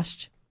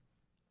Sebaste,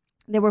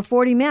 there were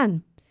 40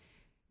 men,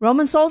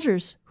 Roman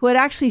soldiers who had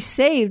actually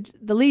saved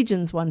the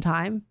legions one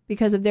time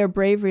because of their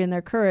bravery and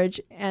their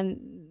courage and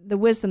the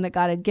wisdom that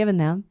God had given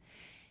them.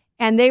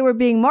 And they were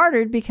being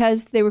martyred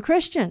because they were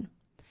Christian.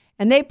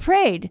 And they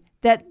prayed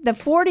that the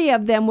 40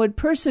 of them would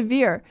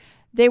persevere.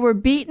 They were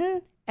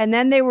beaten, and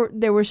then they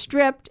were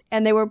stripped,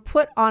 and they were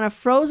put on a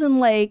frozen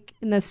lake,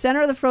 in the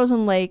center of the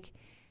frozen lake,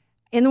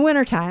 in the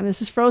wintertime.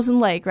 This is frozen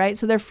lake, right?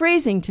 So they're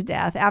freezing to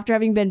death after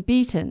having been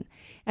beaten.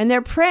 And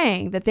they're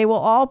praying that they will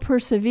all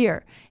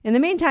persevere. In the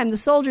meantime, the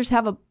soldiers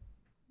have a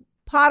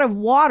pot of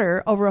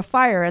water over a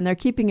fire, and they're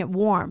keeping it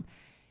warm.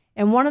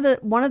 And one of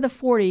the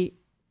 40,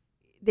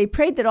 they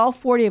prayed that all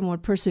 40 of them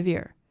would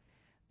persevere.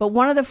 But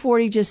one of the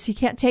 40 he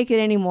can't take it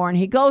anymore, and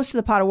he goes to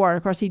the pot of water.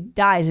 Of course, he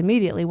dies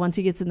immediately once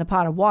he gets in the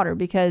pot of water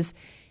because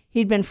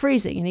he'd been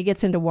freezing, and he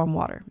gets into warm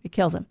water. It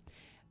kills him.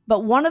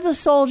 But one of the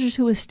soldiers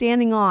who was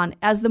standing on,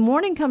 as the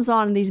morning comes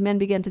on and these men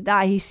begin to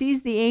die, he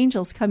sees the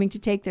angels coming to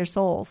take their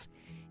souls.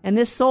 And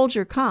this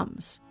soldier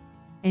comes,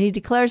 and he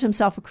declares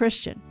himself a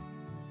Christian.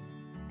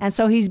 And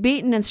so he's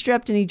beaten and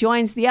stripped, and he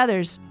joins the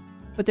others,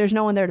 but there's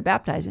no one there to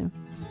baptize him.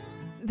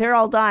 They're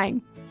all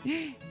dying.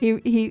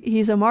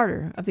 He's a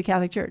martyr of the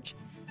Catholic Church.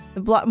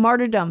 The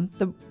martyrdom,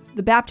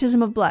 the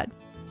baptism of blood.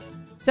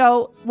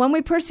 So when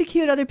we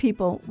persecute other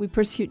people, we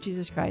persecute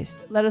Jesus Christ.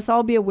 Let us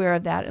all be aware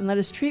of that, and let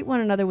us treat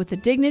one another with the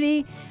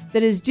dignity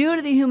that is due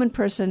to the human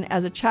person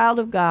as a child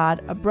of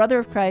God, a brother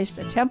of Christ,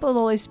 a temple of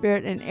the Holy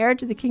Spirit, an heir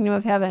to the kingdom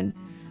of heaven.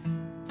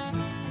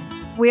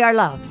 We are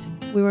loved.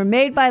 We were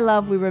made by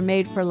love. We were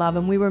made for love,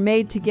 and we were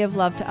made to give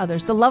love to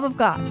others, the love of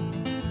God.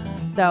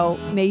 So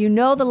may you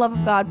know the love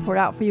of God poured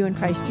out for you in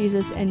Christ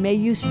Jesus, and may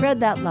you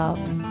spread that love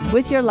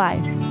with your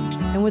life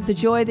and with the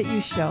joy that you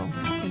show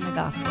in the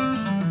gospel.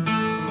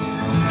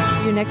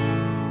 See you next.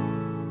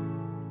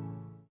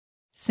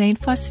 Saint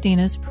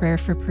Faustina's Prayer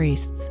for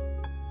Priests.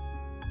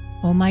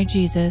 O my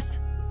Jesus,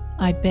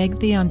 I beg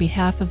thee on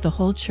behalf of the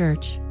whole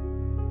Church,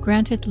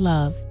 grant it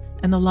love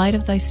and the light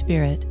of thy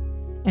Spirit,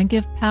 and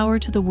give power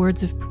to the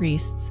words of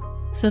priests,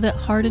 so that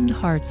hardened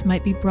hearts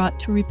might be brought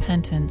to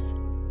repentance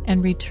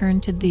and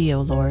return to thee,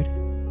 O Lord.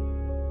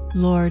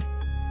 Lord,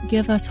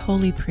 give us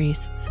holy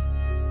priests.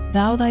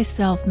 Thou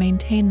thyself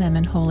maintain them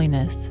in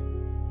holiness.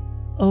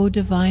 O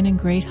divine and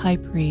great High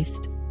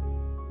Priest,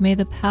 may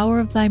the power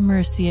of thy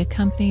mercy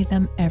accompany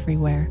them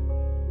everywhere,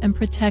 and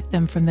protect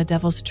them from the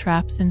devil's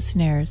traps and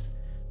snares,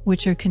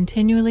 which are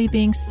continually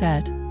being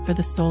set for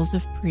the souls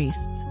of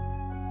priests.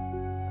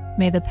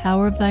 May the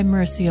power of thy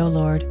mercy, O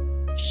Lord,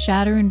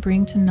 shatter and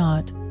bring to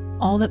naught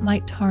all that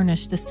might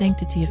tarnish the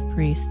sanctity of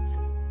priests.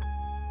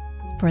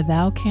 For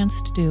thou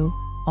canst do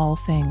all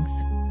things.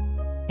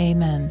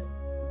 Amen.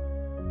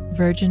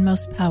 Virgin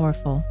most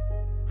powerful,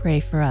 pray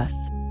for us.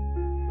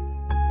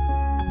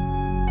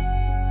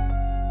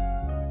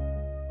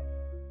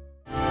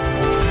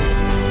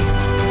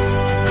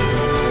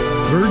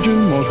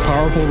 Virgin Most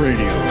Powerful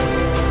Radio,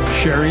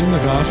 sharing the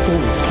gospel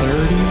with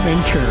clarity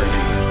and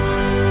charity.